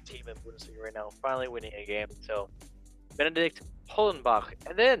struggling team in Bundesliga right now, finally winning a game. So Benedikt Hollenbach.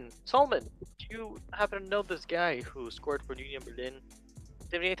 And then Solomon, do you happen to know this guy who scored for Union Berlin?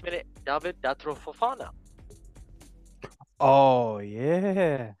 78th minute, David Datro Fofana. Oh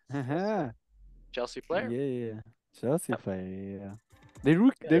yeah, Chelsea player. yeah, Chelsea Yep. player. Yeah, they Yeah,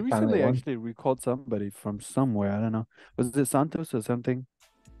 they They finally recently won. actually recalled somebody from somewhere. I don't know. Was it Santos or something?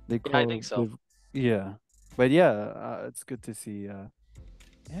 They Yeah, I think called. so. Yeah, but yeah, it's good to see.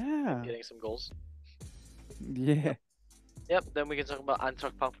 Yeah, Getting some goals. yeah, Yep. Then we can talk about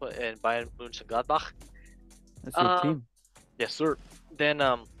Eintracht Frankfurt and Bayern Mönchengladbach. that's your team. Yes, sir. Then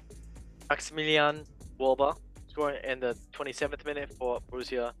Maximilian Wolba scoring in the 27th minute for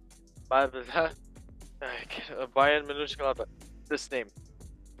Borussia Bayern Mönchengladbach. This name.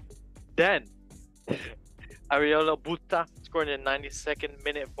 Then Ariola Buta scoring in the 92nd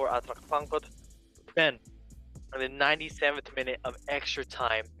minute for Eintracht Frankfurt. Then in the 97th minute of extra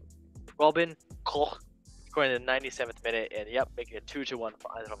time, Robin Koch scoring in the 97th minute, and yep, making it 2-1 for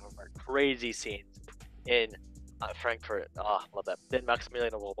Eintracht Frankfurt. Crazy scenes in Frankfurt. Ah, love that. Then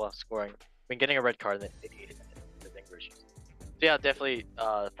Maximilian Wolba scoring. Been getting a red card in the 88th minute with English. So yeah, definitely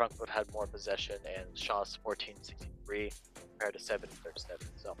Frankfurt had more possession and shots 14-63 compared to 7-37.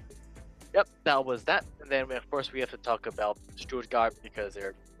 So yep, that was that. And then of course we have to talk about Stuttgart because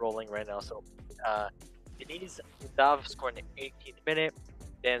they're rolling right now. So Deniz Dav scoring in the 18th minute.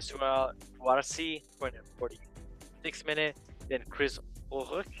 Then Sura Warsi scoring in the 46th minute. Then Chris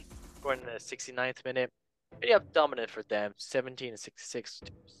Ulrich scoring in the 69th minute. And yeah, dominant for them. 17-66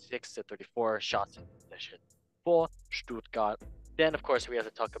 to 6-34 shots in possession for Stuttgart. Then of course we have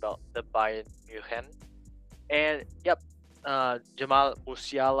to talk about the Bayern München. And yep, Jamal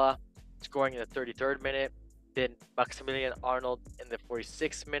Musiala scoring in the 33rd minute. Then Maximilian Arnold in the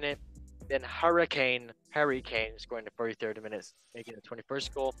 46th minute. Then Harry Kane scoring the 43rd minute, making the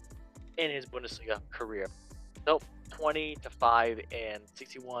 21st goal in his Bundesliga career. So 20-5 and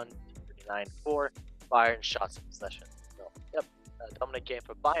 61-39 for Bayern shots in possession. So yep, a dominant game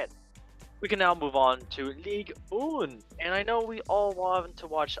for Bayern. We can now move on to Ligue 1, and I know we all want to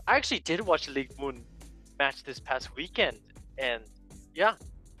watch. I actually did watch the Ligue 1 match this past weekend, and yeah,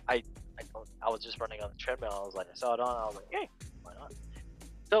 I was just running on the treadmill. I was like, I saw it on. I was like, hey, why not?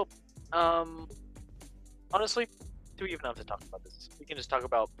 So, honestly, do we even have to talk about this? We can just talk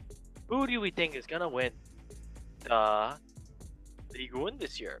about who do we think is gonna win the Ligue 1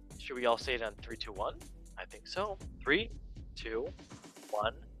 this year. Should we all say it on 3, 2, 1? I think so. 3, 2,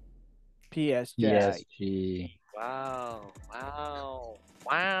 1. PSG. PSG. Wow!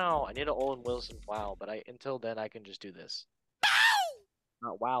 Wow! I need an Owen Wilson. Wow! But until then I can just do this.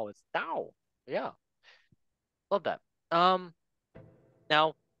 Not wow, it's Dow. Yeah. Love that.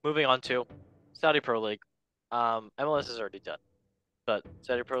 Now moving on to Saudi Pro League. MLS is already done. But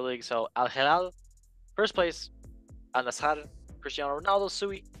Saudi Pro League, so Al Hilal, first place, Al Nassr, Cristiano Ronaldo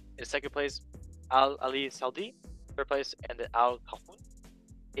Sui in second place, Al Ali Saudi, third place, and the Al Khafun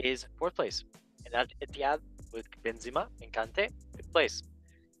is fourth place. And Al Ittihad with Benzema and Kante, fifth place.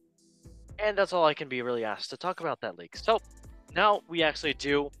 And that's all I can be really asked to talk about that league. So now we actually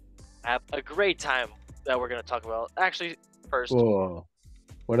do have a great time that we're going to talk about. Actually, first, Whoa.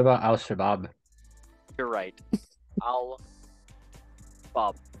 What about Al Shabab? you're right.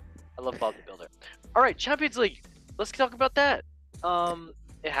 Bob. I love Bob the Builder. All right, Champions League. Let's talk about that.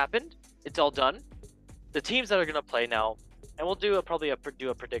 It happened. It's all done. The teams that are gonna play now, and we'll do probably a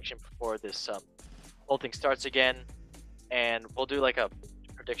prediction before this whole thing starts again, and we'll do like a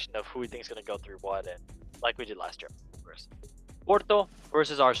prediction of who we think is gonna go through what, and like we did last year, of course. Porto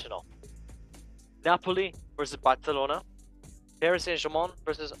versus Arsenal. Napoli versus Barcelona. Paris Saint-Germain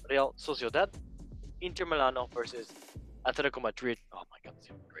versus Real Sociedad. Inter Milano versus Atletico Madrid. Oh my god, that's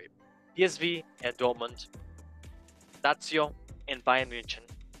gonna be great. PSV and Dortmund. Lazio and Bayern München.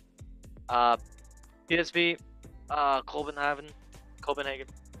 PSV, Copenhagen,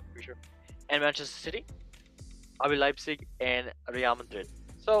 pretty sure. And Manchester City, RB Leipzig, and Real Madrid.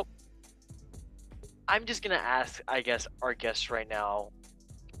 So, I'm just gonna ask, I guess, our guests right now.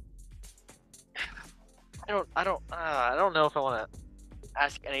 I don't know if I want to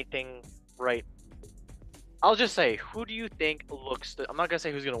ask anything right. I'll just say, who do you think looks I'm not gonna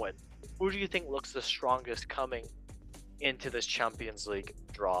say who's gonna win. Who do you think looks the strongest coming into this Champions League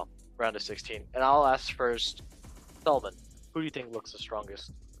draw, round of 16? And I'll ask first, Solomon, who do you think looks the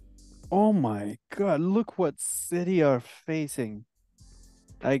strongest? Oh my god, look what City are facing.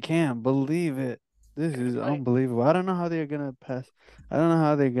 I can't believe it. This is unbelievable. I don't know how they're gonna pass. I don't know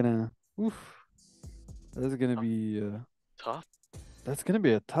how they're gonna. Oof. That's gonna be Tough. That's gonna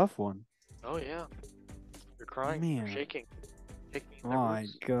be a tough one. Oh yeah. You're crying. Man. You're shaking. Take me. Oh my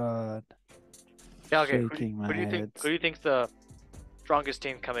god. Yeah. Okay. Who Shaking my do you think? head. Who do you think's the strongest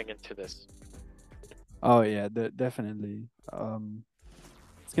team coming into this? Oh yeah, definitely.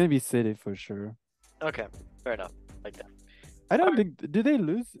 It's gonna be City for sure. Okay. Fair enough. Like that. I don't think. Did they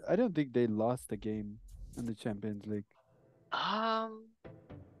lose? I don't think they lost the game in the Champions League. I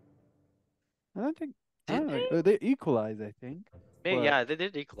don't think. I don't know. They equalized, I think. Maybe, yeah, they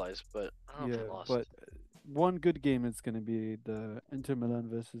did equalize, but I don't know if they lost. But one good game is gonna be the Inter Milan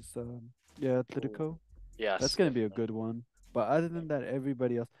versus Atletico. Yes, That's gonna be a good one. But other than that,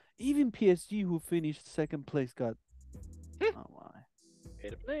 everybody else, even PSG, who finished second place, got. Oh my.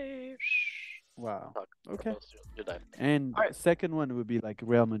 Pay to play. Wow. Talk. Okay. Good dive. And All right. second one would be like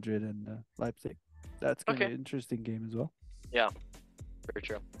Real Madrid and Leipzig. That's gonna be Okay. an interesting game as well. Yeah, very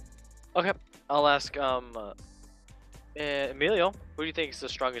true. Okay, I'll ask Emilio, who do you think is the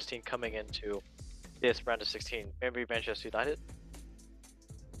strongest team coming into this round of 16? Maybe Manchester United?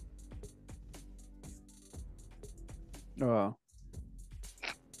 Oh.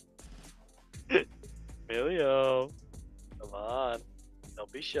 Emilio, come on,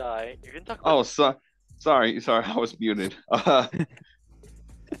 don't be shy. You can talk about. Oh, sorry, I was muted.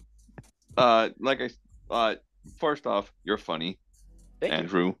 First off, you're funny, Thank you.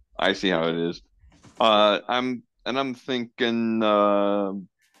 Andrew. I see how it is. I'm thinking Real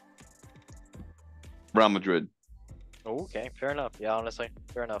Madrid, Okay, fair enough. Yeah, honestly,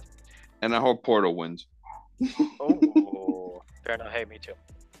 fair enough. and I hope Porto wins. Oh, fair enough. Hey, me too.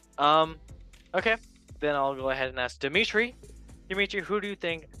 Okay, then I'll go ahead and ask Dimitri. Dimitri, who do you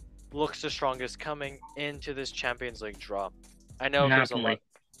think looks the strongest coming into this Champions League draw? I know there's a lot.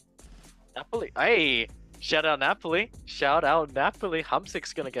 Napoli. Hey, shout out Napoli. Shout out Napoli.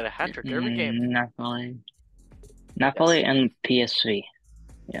 Hamsik's gonna get a hat trick every game. Napoli and PSV.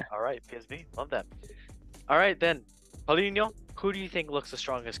 All right, PSV, love that. All right, then, Paulinho, who do you think looks the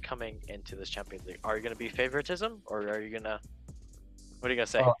strongest coming into this Champions League? Are you gonna be favoritism, or are you gonna? What are you gonna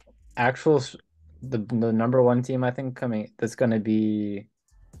say? Oh, the number one team I think coming that's gonna be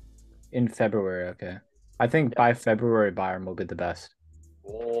in February. Okay, I think by February Bayern will be the best.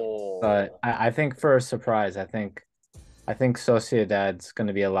 But Oh, I think for a surprise, I think Sociedad's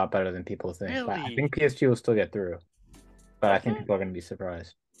gonna be a lot better than people think. I really? think PSG will still get through, but I think Okay. people are gonna be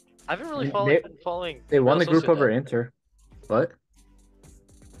surprised. I haven't really They been following. they won Real the group over Sociedad. Inter. What?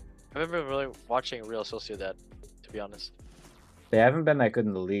 I haven't been really watching Real Sociedad, to be honest. They haven't been that good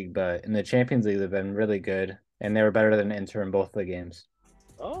in the league, but in the Champions League they've been really good, and they were better than Inter in both the games.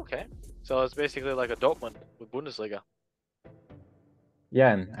 Oh, okay. So it's basically like a Dortmund with Bundesliga.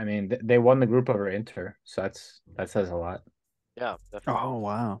 Yeah, and I mean they won the group over Inter, so that says a lot. Yeah, definitely. Oh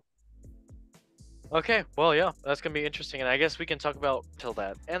wow. Okay, well, yeah, that's gonna be interesting, and I guess we can talk about till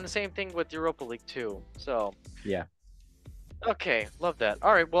that. And the same thing with Europa League too. So Yeah. okay, love that.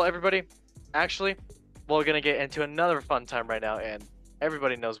 All right, well, everybody, actually, we're gonna get into another fun time right now, and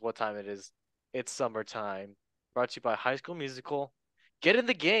everybody knows what time it is. It's summertime. Brought to you by High School Musical. Get in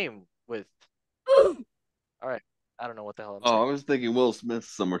the game with. All right, I don't know what the hell I'm saying. Oh, I was thinking Will Smith's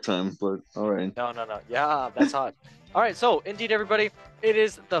Summertime, but all right. No. Yeah, that's hot. All right, so indeed, everybody, it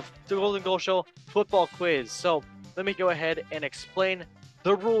is the Golden Goal Show football quiz. So let me go ahead and explain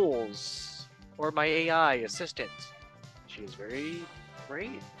the rules, or my AI assistant. She is very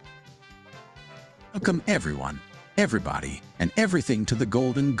great. Welcome everyone, everybody, and everything to the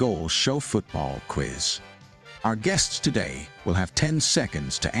Golden Goal Show football quiz. Our guests today will have 10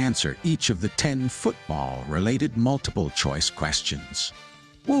 seconds to answer each of the 10 football-related multiple-choice questions.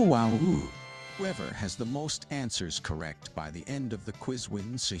 Woo wow woo! Whoever has the most answers correct by the end of the quiz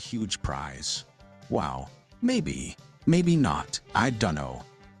wins a huge prize. Wow, maybe not, I dunno.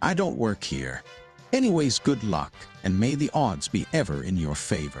 I don't work here. Anyways, good luck, and may the odds be ever in your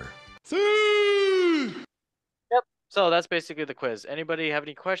favor. Yep. So that's basically the quiz. Anybody have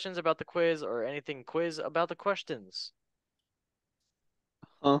any questions about the quiz or anything quiz about the questions?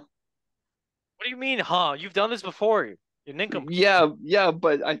 Huh? What do you mean, huh? You've done this before. You nincompoop. Yeah,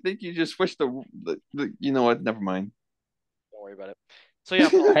 but I think you just switched the you know what? Never mind. Don't worry about it. So yeah,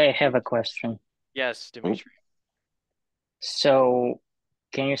 Paul. I have a question. Yes, Dimitri. So,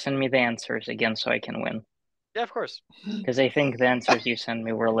 can you send me the answers again so I can win? Yeah, of course. Because I think the answers you sent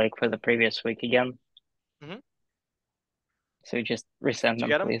me were like for the previous week again. Mhm. So just resend Did you them,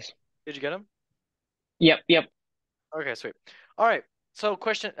 get 'em? please. Did you get them? Yep. Okay, sweet. All right. So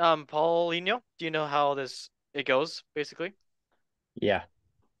question, Paulinho, do you know how it goes, basically? Yeah.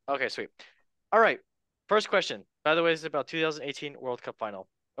 Okay, sweet. All right. First question. By the way, this is about 2018 World Cup final.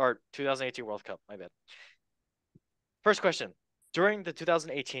 Or 2018 World Cup, my bad. First question. During the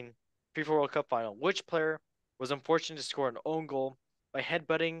 2018 FIFA World Cup final, which player was unfortunate to score an own goal by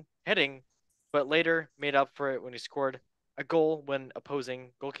heading, but later made up for it when he scored a goal when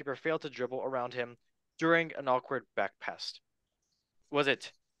opposing goalkeeper failed to dribble around him during an awkward back pass? Was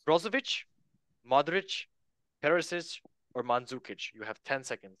it Brozovic, Modric, Perisic, or Mandzukic? You have 10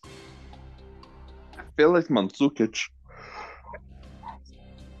 seconds. I feel like Mandzukic.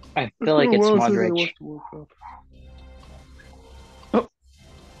 I feel like it's Modric. All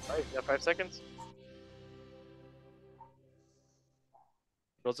right, you have 5 seconds.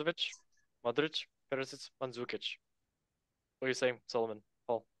 Brozovic, Modric, Perisic, Mandzukic. What are you saying, Solomon?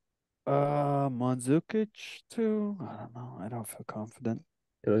 Paul? Mandzukic too. I don't know. I don't feel confident.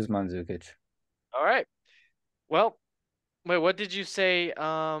 It was Mandzukic. All right. Well, wait, what did you say,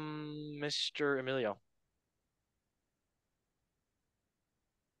 Mr. Emilio?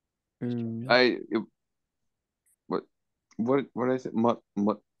 What did I say?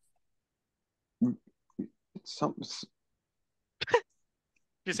 Something.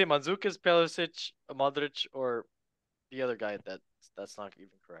 You say Mandzukic, Perisic, Modric, or the other guy that's not even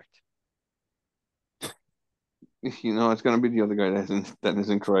correct. You know, it's gonna be the other guy that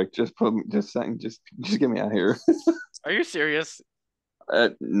isn't correct. Just get me out of here. Are you serious?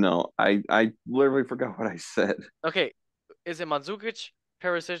 No, I literally forgot what I said. Okay, is it Mandzukic,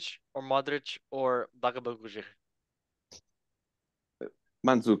 Perisic, or Modric, or Bakabagujic?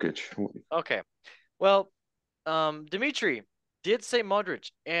 Mandzukic. Okay, well, Dimitri did say Modric,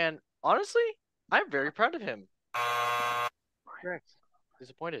 and honestly, I'm very proud of him. Correct.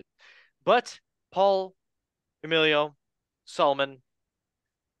 Disappointed, but Paul, Emilio, Solomon,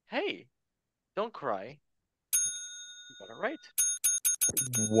 hey, don't cry. You got it right.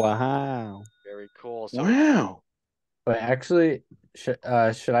 Wow. Very cool. So, Wow. But actually, should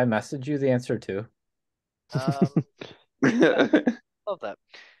I message you the answer too? um, Love that.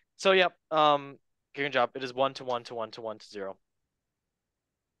 So yeah, good job. It is 1 to 1 to 1 to 1 to 0.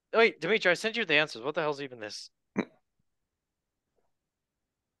 Oh, wait, Dimitri, I sent you the answers. What the hell's even this?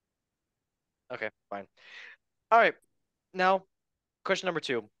 Okay, fine. All right, now question number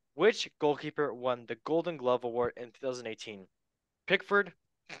 2. Which goalkeeper won the Golden Glove Award in 2018? Pickford,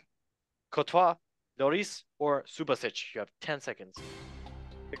 Courtois, Lloris, or Subasic? You have 10 seconds.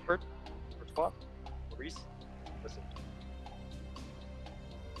 Pickford, Courtois, Lloris, Subasic.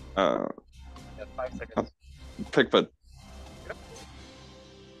 You have 5 seconds. Pickford.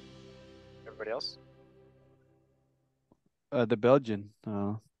 Everybody else? The Belgian,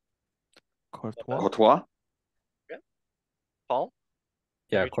 Courtois. Courtois. Paul?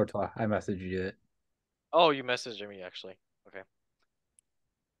 Yeah, Dimitri? Courtois. I messaged you it. Oh, you messaged me actually. Okay.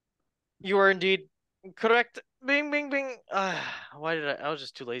 You are indeed correct. Bing, bing, bing. Why did I was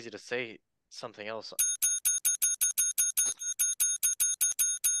just too lazy to say something else.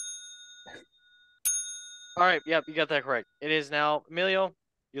 All right, yep, you got that correct. It is now Emilio.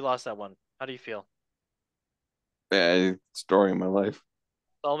 You lost that one. How do you feel? Yeah, story of my life.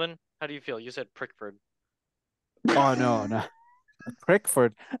 Solomon, how do you feel? You said Prickford. Oh no.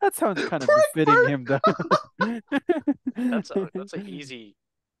 Pickford. That sounds kind of befitting him, though. That's an easy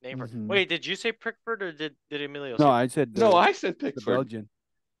name for. Mhm. Wait, did you say Prickford or did Emilio No, say? I said No, I said the Pickford. Belgian.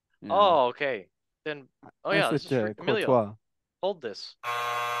 Yeah. Oh, okay. Then I yeah, this said is for Emilio. Courtois. Hold this.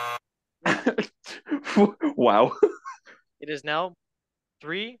 Wow. It is now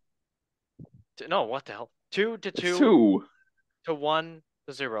 3 to no, what the hell? 2 to 2 2. to 1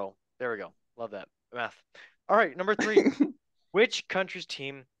 to 0. There we go. Love that math. All right, number 3. Which country's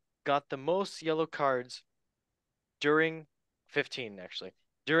team got the most yellow cards during 15 actually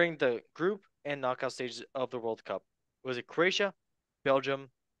during the group and knockout stages of the World Cup? Was it Croatia, Belgium,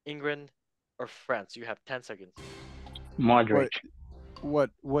 England, or France? You have 10 seconds. Modric.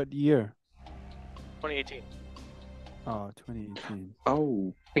 What year? 2018. Oh, 2018.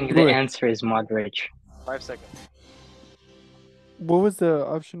 Oh. I think Wait, the wait. answer is Modric. 5 seconds. What was the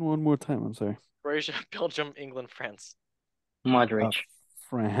option one more time? I'm sorry. Croatia, Belgium, England, France. Modric.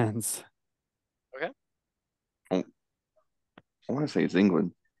 France. Okay. I want to say it's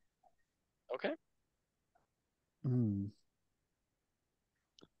England. Okay. Hmm.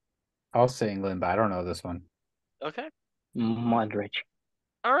 I'll say England, but I don't know this one. Okay. Modric.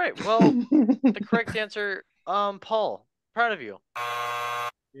 All right. Well, the correct answer, Paul, proud of you.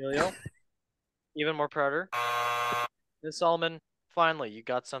 Emilio, even more prouder. And Solomon, finally, you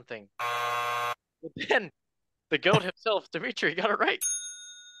got something. But then, the goat himself, Dimitri, got it right.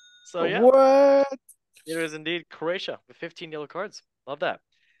 So yeah, What? it was indeed Croatia with 15 yellow cards. Love that.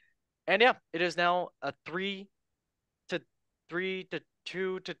 And yeah, it is now a 3 to 3 to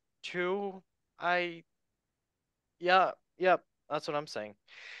 2 to 2. Yeah, that's what I'm saying.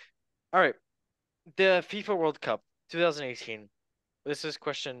 All right, the FIFA World Cup 2018. This is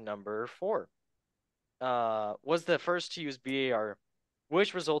question number 4. Was the first to use VAR,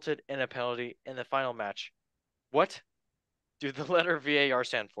 which resulted in a penalty in the final match. What do the letter VAR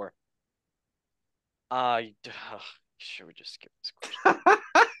stand for? Should we just skip this question?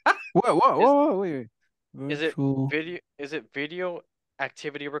 Wait. Is it Virtual. video? Is it video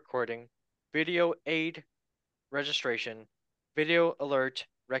activity recording, video aid registration, video alert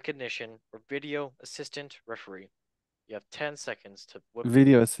recognition, or video assistant referee? You have 10 seconds to whip.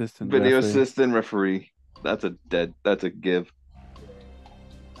 Video assistant Video referee. assistant referee. That's a give.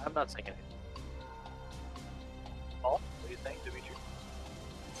 I'm not saying anything. Paul, what do you think, Dimitri?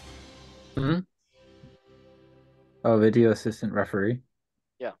 Hmm? Oh, video assistant referee.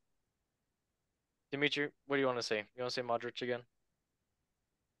 Dimitri, what do you want to say? You want to say Modric again?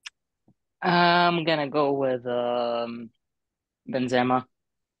 I'm gonna go with Benzema.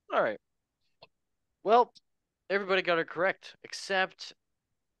 All right. Well, everybody got it correct except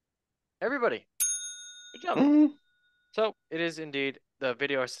everybody. Good job. Mm. So it is indeed the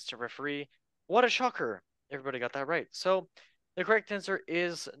video assistant referee. What a shocker! Everybody got that right. So the correct answer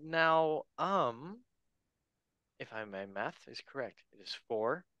is now if my math is correct, it is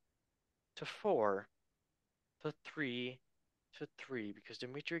 4 to 4 to 3 to 3 because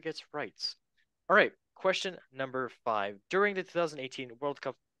Dimitri gets rights. All right, question number 5. During the 2018 World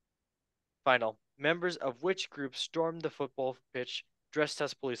Cup final, members of which group stormed the football pitch dressed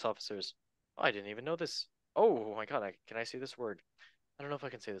as police officers? Oh, I didn't even know this. Oh my god, can I say this word? I don't know if I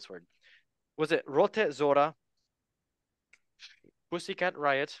can say this word. Was it Rote Zora? Pussycat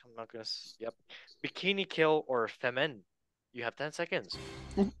Riot? I'm not gonna. Yep. Bikini Kill or Femen? You have 10 seconds.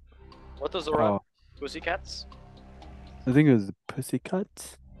 Rote Zora? Oh, Pussycats? I think it was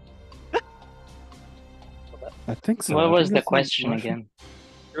Pussycat. I think so. What I was think the it's like question Russia. again?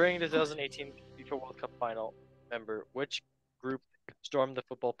 During the 2018 FIFA World Cup final, member, which group stormed the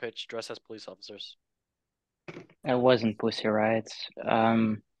football pitch dressed as police officers? It wasn't Pussy Riots.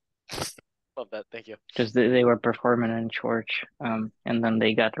 Love that. Thank you. Because they were performing in church. And then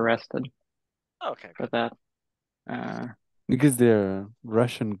they got arrested Okay, for good. that. Because they're a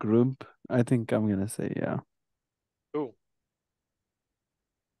Russian group, I think I'm gonna say yeah. Ooh.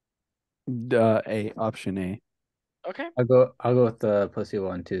 Option A. Okay. I'll go with the pussy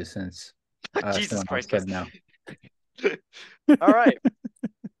one too, since Jesus someone else Christ, said guys. no. All right.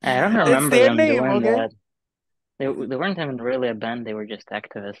 I don't It's remember their them name, doing okay? that. They weren't even really a band. They were just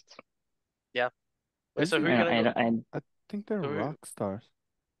activists. Wait, so who are you gonna go? I think they're So rock stars.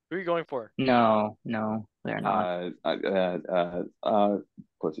 Who are you going for? No, they're not.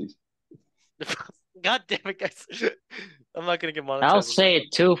 Pussies. God damn it, guys. I'm not gonna get monetized. I'll on this say one.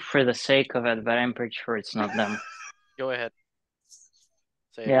 it too for the sake of it, but I'm pretty sure it's not them. Go ahead.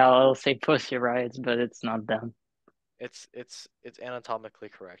 Say it Yeah, again. I'll say Pussy Riots, but it's not them. It's anatomically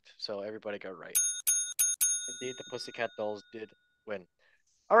correct, so everybody got right. Indeed, the Pussycat Dolls did win.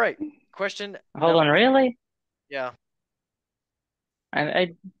 All right, question. Hold on, really? Yeah. I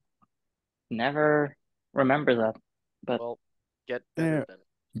never remember that. But Well, get better They're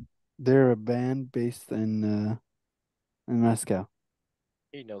then. they're a band based in Moscow.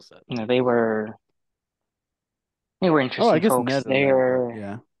 He knows that. you know, they were Oh, I interesting guess folks. Netherlands, They're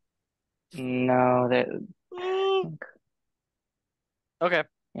but yeah. no, they Okay, I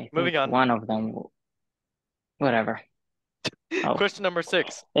think moving on. one of them. Whatever. Oh, Question number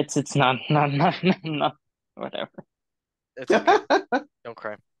 6. it's not whatever. It's okay. Don't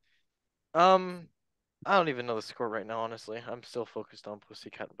cry. I don't even know the score right now, honestly. I'm still focused on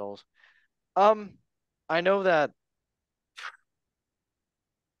Pussycat Dolls. I know that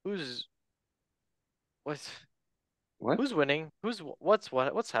who's what's What? who's winning?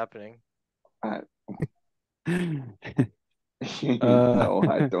 What's happening? No,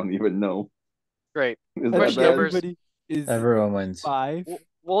 I don't even know. Great. Is I that think bad? everybody is Everyone wins. 5.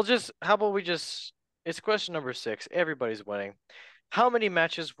 We'll just how about we just it's question number 6. Everybody's winning. How many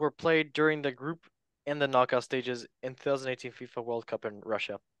matches were played during the group and the knockout stages in 2018 FIFA World Cup in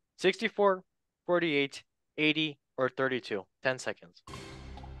Russia? 64, 48, 80, or 32? 10 seconds.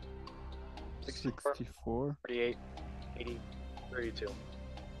 64. 48, 80, 32.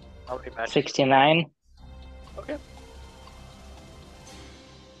 How many matches? 69. Okay.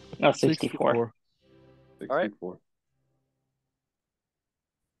 No, 64. 64. All right.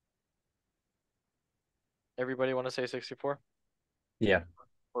 Everybody want to say 64? Yeah.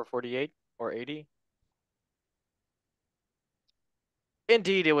 Or 48? Or 80?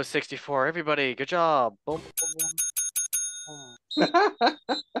 Indeed, it was 64. Everybody, good job. Boom, boom, boom.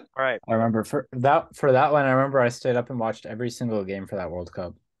 All right. I remember for that one, I remember I stayed up and watched every single game for that World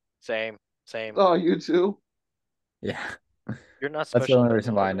Cup. Same. Oh, you too? Yeah. You're not That's the special. only though.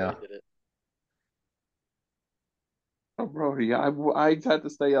 reason why I Everybody know. did it. Oh, Brody, I had to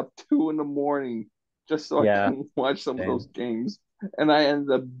stay up 2 in the morning just so I Yeah. can watch some of Same. those games, and I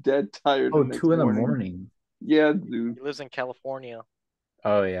ended up dead tired Oh, the next 2 in the morning. morning. Yeah, dude. He lives in California.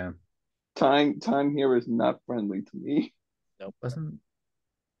 Oh yeah. Time here is not friendly to me. Nope. Wasn't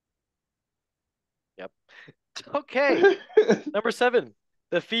Yep. Okay. Number 7.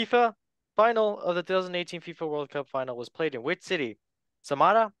 The FIFA final of the 2018 FIFA World Cup final was played in which city?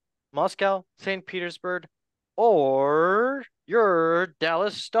 Samara, Moscow, St. Petersburg, or your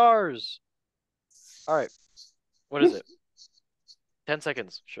Dallas Stars? All right. What is it? 10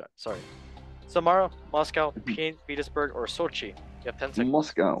 seconds. Sorry. Samara, Moscow, Petersburg, or Sochi? You have 10 seconds.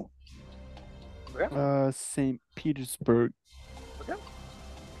 Moscow. St. Petersburg. Okay.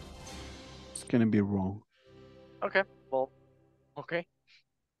 It's gonna be wrong. Okay. Well, okay.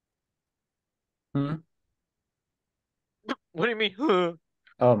 Hmm? What do you mean?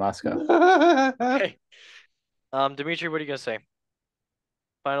 Oh, Moscow. Okay. Dimitri, what are you gonna say?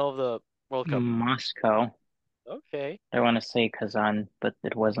 Final of the World Cup. Moscow. Okay. I want to say Kazan, but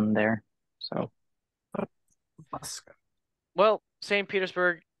it wasn't there. So Moscow. Well, St.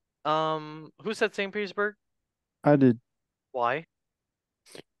 Petersburg. Who said St. Petersburg? I did. Why?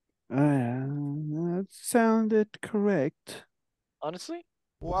 That sounded correct. Honestly,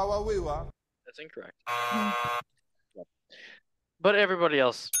 Wow. that's incorrect. But everybody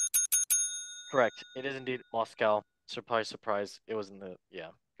else, correct. It is indeed Moscow. Surprise, surprise. It was in the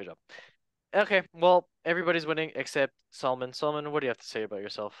Good job. Okay, well, everybody's winning except Salman. Salman, what do you have to say about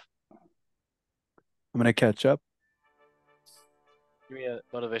yourself? I'm gonna catch up. Give me a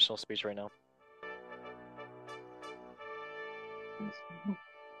motivational speech right now.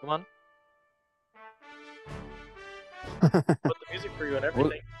 Come on. Put the music for you and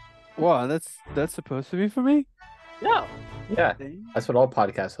everything. Wow, that's supposed to be for me? Yeah. Yeah, that's what all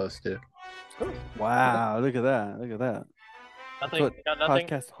podcast hosts do. Wow, look at that. Look at that. That's Nothing. what Got nothing.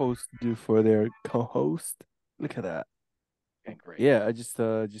 podcast hosts do for their co-host. Look at that. Okay, great. Yeah, I just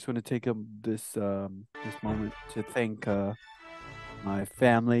want to take this moment to thank my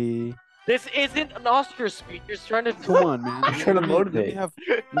family. This isn't an Oscar speech. You're trying to. Come on, man. I'm trying to Let me motivate. have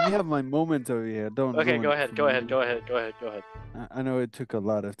my moment over here. Don't. Okay, ruin go it ahead. for Go me. ahead. Go ahead. Go ahead. Go ahead. I know it took a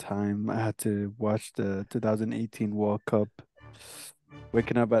lot of time. I had to watch the 2018 World Cup.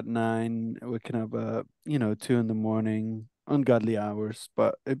 Waking up at 9, waking up at 2 in the morning, ungodly hours,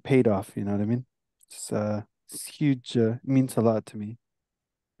 but it paid off. You know what I mean? It's huge. It means a lot to me.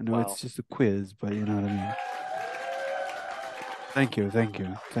 I know Wow. it's just a quiz, but you know what I mean. Thank you.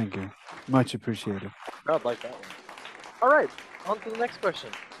 Much appreciated. Crowd like that one. All right, on to the next question.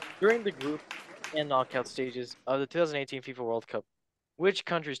 During the group and knockout stages of the 2018 FIFA World Cup, which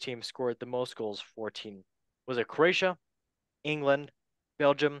country's team scored the most goals for a team? Was it Croatia, England,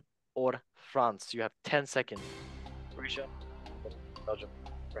 Belgium, or France? You have 10 seconds. Croatia, Belgium,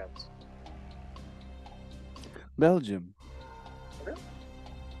 France. Belgium.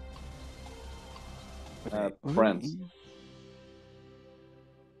 France.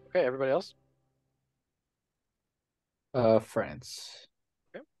 Okay, everybody else? France.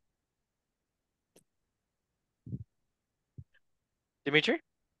 Dimitri?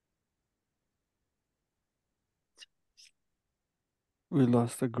 We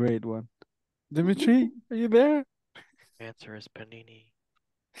lost a great one. Dimitri, are you there? Answer is Panini.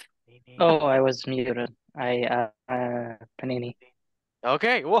 Panini. Oh, I was muted. Panini.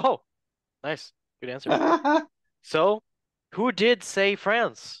 Okay, whoa. Nice. Good answer. So, who did say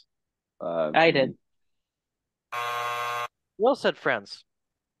France? I did. Who else said France?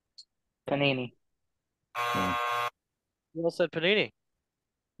 Panini. Who else said Panini?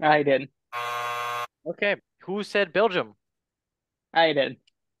 I did. Okay, who said Belgium? I did.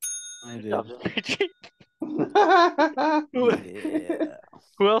 I Good did. job, Dimitri. Yeah.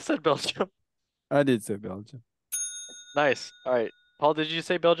 Who else said Belgium? I did say Belgium. Nice. All right. Paul, did you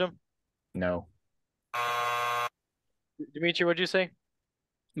say Belgium? No. Dimitri, what'd you say?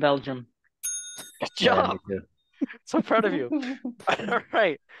 Belgium. Good Yeah, job. me too. So proud of you. All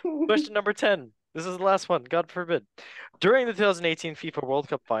right. Question number 10. This is the last one. God forbid. During the 2018 FIFA World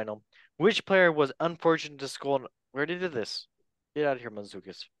Cup final, which player was unfortunate to score? Where did you do this? Get out of here,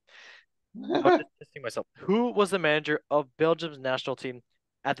 Manzukis. I'm just testing myself. Who was the manager of Belgium's national team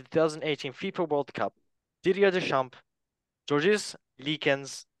at the 2018 FIFA World Cup? Didier Deschamps, Georges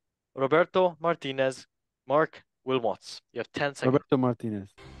Likens, Roberto Martinez, Mark Wilmots. You have 10 seconds. Roberto Martinez.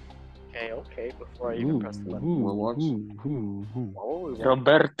 Okay, before I even press the button.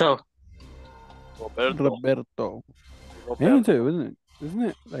 Roberto. Roberto. Yeah, too, isn't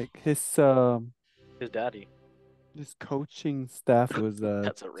it like his daddy. His coaching staff was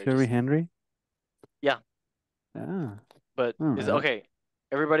That's outrageous. Thierry Henry? Yeah. Ah. But is Alright. okay.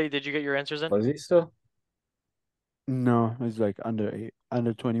 Everybody, did you get your answers in? Was he still? No, he's like under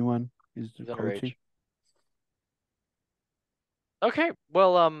 21. He's He's coaching. underage. Okay.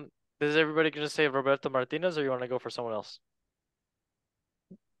 Well, is everybody gonna say Roberto Martinez, or you want to go for someone else?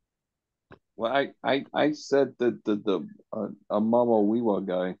 Well, I said that the Mama Wiwa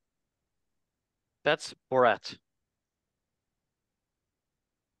guy. That's Borat.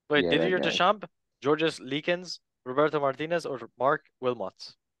 Wait, Yeah, that Didier guy. Deschamps, Georges Likens, Roberto Martinez, or Mark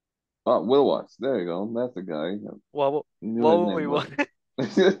Wilmots? Oh, Will Watts. There you go. That's the guy. Well, Knew whoa, his wait, name what?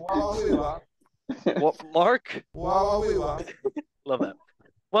 was. What, Mark? Love that.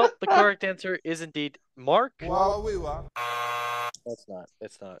 Well, the correct answer is indeed Mark. That's not.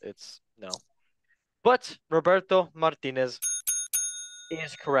 It's not. It's no. But Roberto Martinez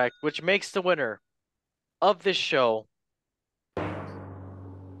is correct, which makes the winner of this show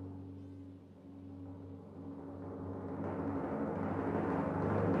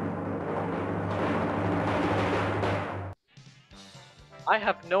I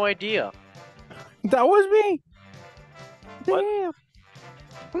have no idea. That was me. What?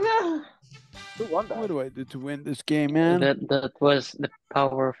 Damn. Who won that? What do I do to win this game, man? That was the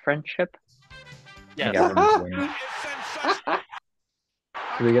power of friendship. Yes.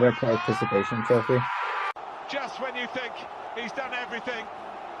 Do we get our participation trophy? Just when you think he's done everything,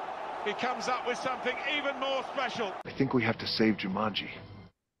 he comes up with something even more special. I think we have to save Jumanji.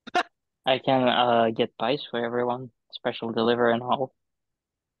 I can get pies for everyone, special delivery and all.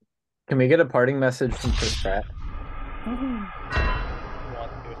 Can we get a parting message from Chris Pratt?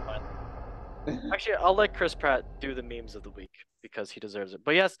 Actually, I'll let Chris Pratt do the memes of the week because he deserves it.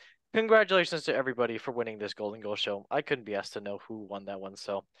 But yes, congratulations to everybody for winning this Golden Goal show. I couldn't be asked to know who won that one,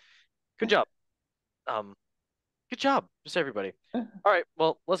 so good job. Good job, just everybody. All right,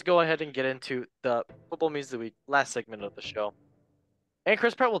 well, let's go ahead and get into the football memes of the week, last segment of the show. And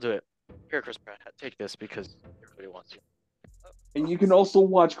Chris Pratt will do it. Here, Chris Pratt, take this because everybody wants you. And you can also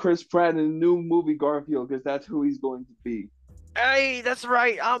watch Chris Pratt in the new movie Garfield because that's who he's going to be. Hey, that's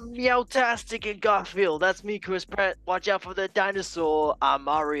right. I'm Meowtastic in Garfield. That's me, Chris Pratt. Watch out for the dinosaur. I'm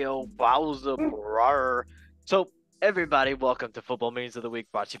Mario Bowser. Brawler. So, everybody, welcome to Football Memes of the Week,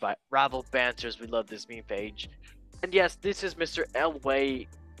 brought to you by Rival Banters. We love this meme page. And yes, this is Mr. Elway,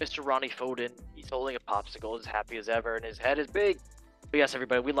 Mr. Ronnie Foden. He's holding a popsicle, as happy as ever, and his head is big. But yes,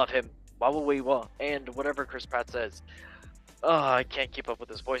 everybody, we love him. Wah, and whatever Chris Pratt says. Oh, I can't keep up with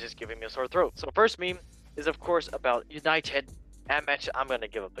his voice. It's giving me a sore throat. So, first meme is, of course, about United. I'm gonna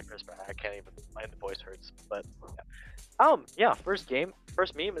give up the Chris Pratt. I can't even. My voice hurts. But yeah. First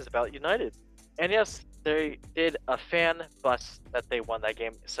meme is about United, and yes, they did a fan bus that they won that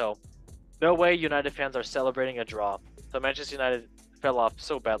game. So no way United fans are celebrating a draw. So Manchester United fell off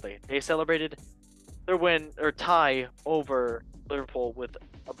so badly. They celebrated their win or tie over Liverpool with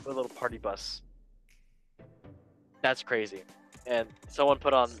a little party bus. That's crazy. And someone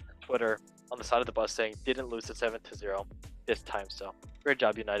put on Twitter on the side of the bus saying, "Didn't lose it 7-0 this time." So great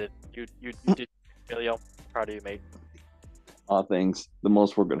job, United. You did, Emilio. Proud of you, mate. Thanks. The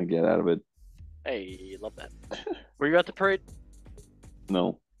most we're gonna get out of it. Hey, love that. Were you at the parade?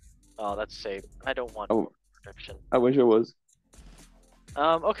 No. Oh, that's safe. I don't want protection. I wish I was.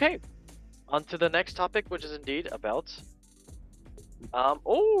 Okay. On to the next topic, which is indeed about.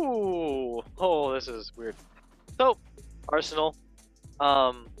 Oh, this is weird. So, Arsenal.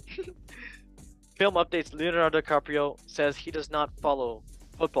 Film updates. Leonardo DiCaprio says he does not follow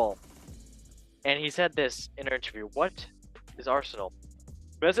football, and he said this in an interview. What is Arsenal?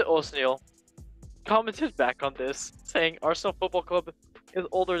 Mesut Özil commented back on this, saying Arsenal Football Club is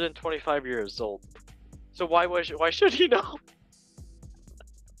older than 25 years old. So why should he know?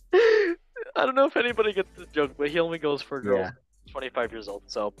 I don't know if anybody gets the joke, but he only goes for girls 25 years old.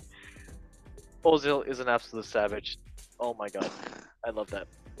 So Ozil is an absolute savage. Oh my god. I love that.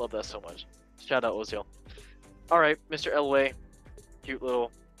 Love that so much. Shout out Ozil. Alright, Mr. Elway. Cute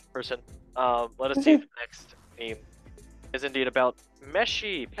little person. Let us see if the next meme is indeed about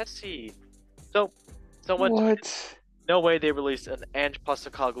Messi. So, no way they released an Ange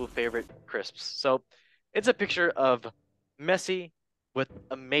Postecoglou favorite crisps. So, it's a picture of Messi with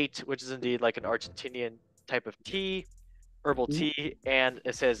a mate, which is indeed like an Argentinian type of tea, herbal tea, and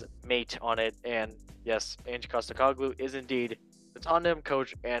it says mate on it. And yes, Ange Postecoglou is indeed the Tottenham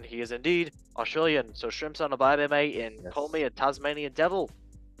coach, and he is indeed Australian. So shrimps on a barbie, mate, and call me a Tasmanian devil.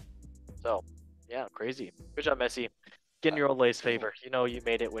 So, yeah, crazy. Good job, Messi. Getting your own Lay's favor. You know you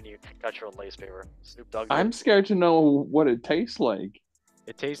made it when you got your own Lay's favor. Snoop Dogg. I'm scared to know what it tastes like.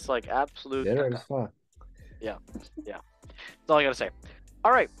 It tastes like absolute. Bitter as fuck. Yeah. That's all I gotta say.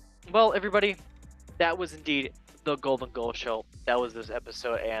 All right. Well, everybody, that was indeed the Golden Goal Show. That was this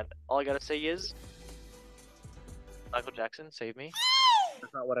episode, and all I gotta say is, Michael Jackson, save me.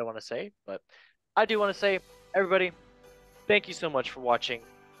 That's not what I want to say, but I do want to say, everybody, thank you so much for watching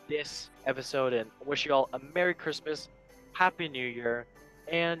this episode, and I wish you all a Merry Christmas, Happy New Year,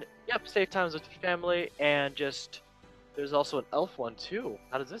 and yep, safe times with your family, and just, there's also an elf one too.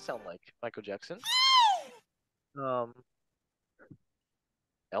 How does this sound like, Michael Jackson?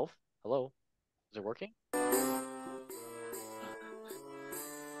 Elf? Hello? Is it working?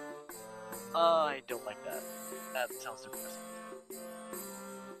 I don't like that. That sounds depressing.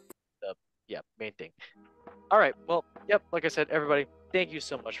 Main thing. Alright, well, yep, like I said, everybody, thank you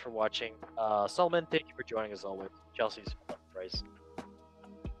so much for watching. Solomon, thank you for joining as always. Chelsea's price.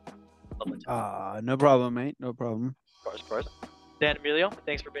 No problem, mate. No problem. Of course. Dan Emilio,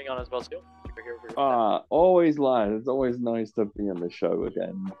 thanks for being on as well, too. Always live. It's always nice to be on the show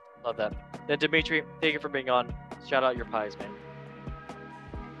again. Love that. Then Dimitri, thank you for being on. Shout out your pies, man.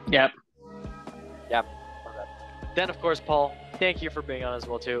 Yep. Love that. Then, of course, Paul, thank you for being on as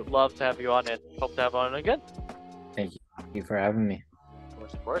well, too. Love to have you on and hope to have you on again. Thank you for having me.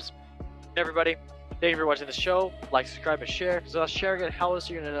 Of course. Everybody, thank you for watching the show. Like, subscribe, and share. Because without sharing it, how else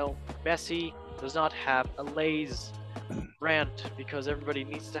are you going to know Messi does not have a Lay's brand? Because everybody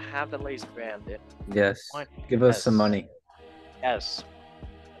needs to have the Lay's brand. Yes. Give us some money. Yes.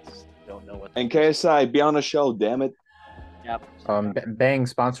 Don't know what. And KSI, be on the show, damn it. Yep. Bang,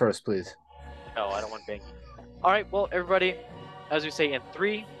 sponsor us, please. No, I don't want Bang. All right, well, everybody, as we say in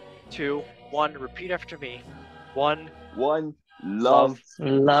 3, 2, 1, repeat after me. 1, Love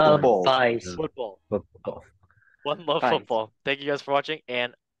Love football. pies. football. Football. One love Pies. football. Thank you guys for watching,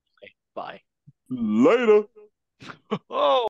 and bye. Later. Oh.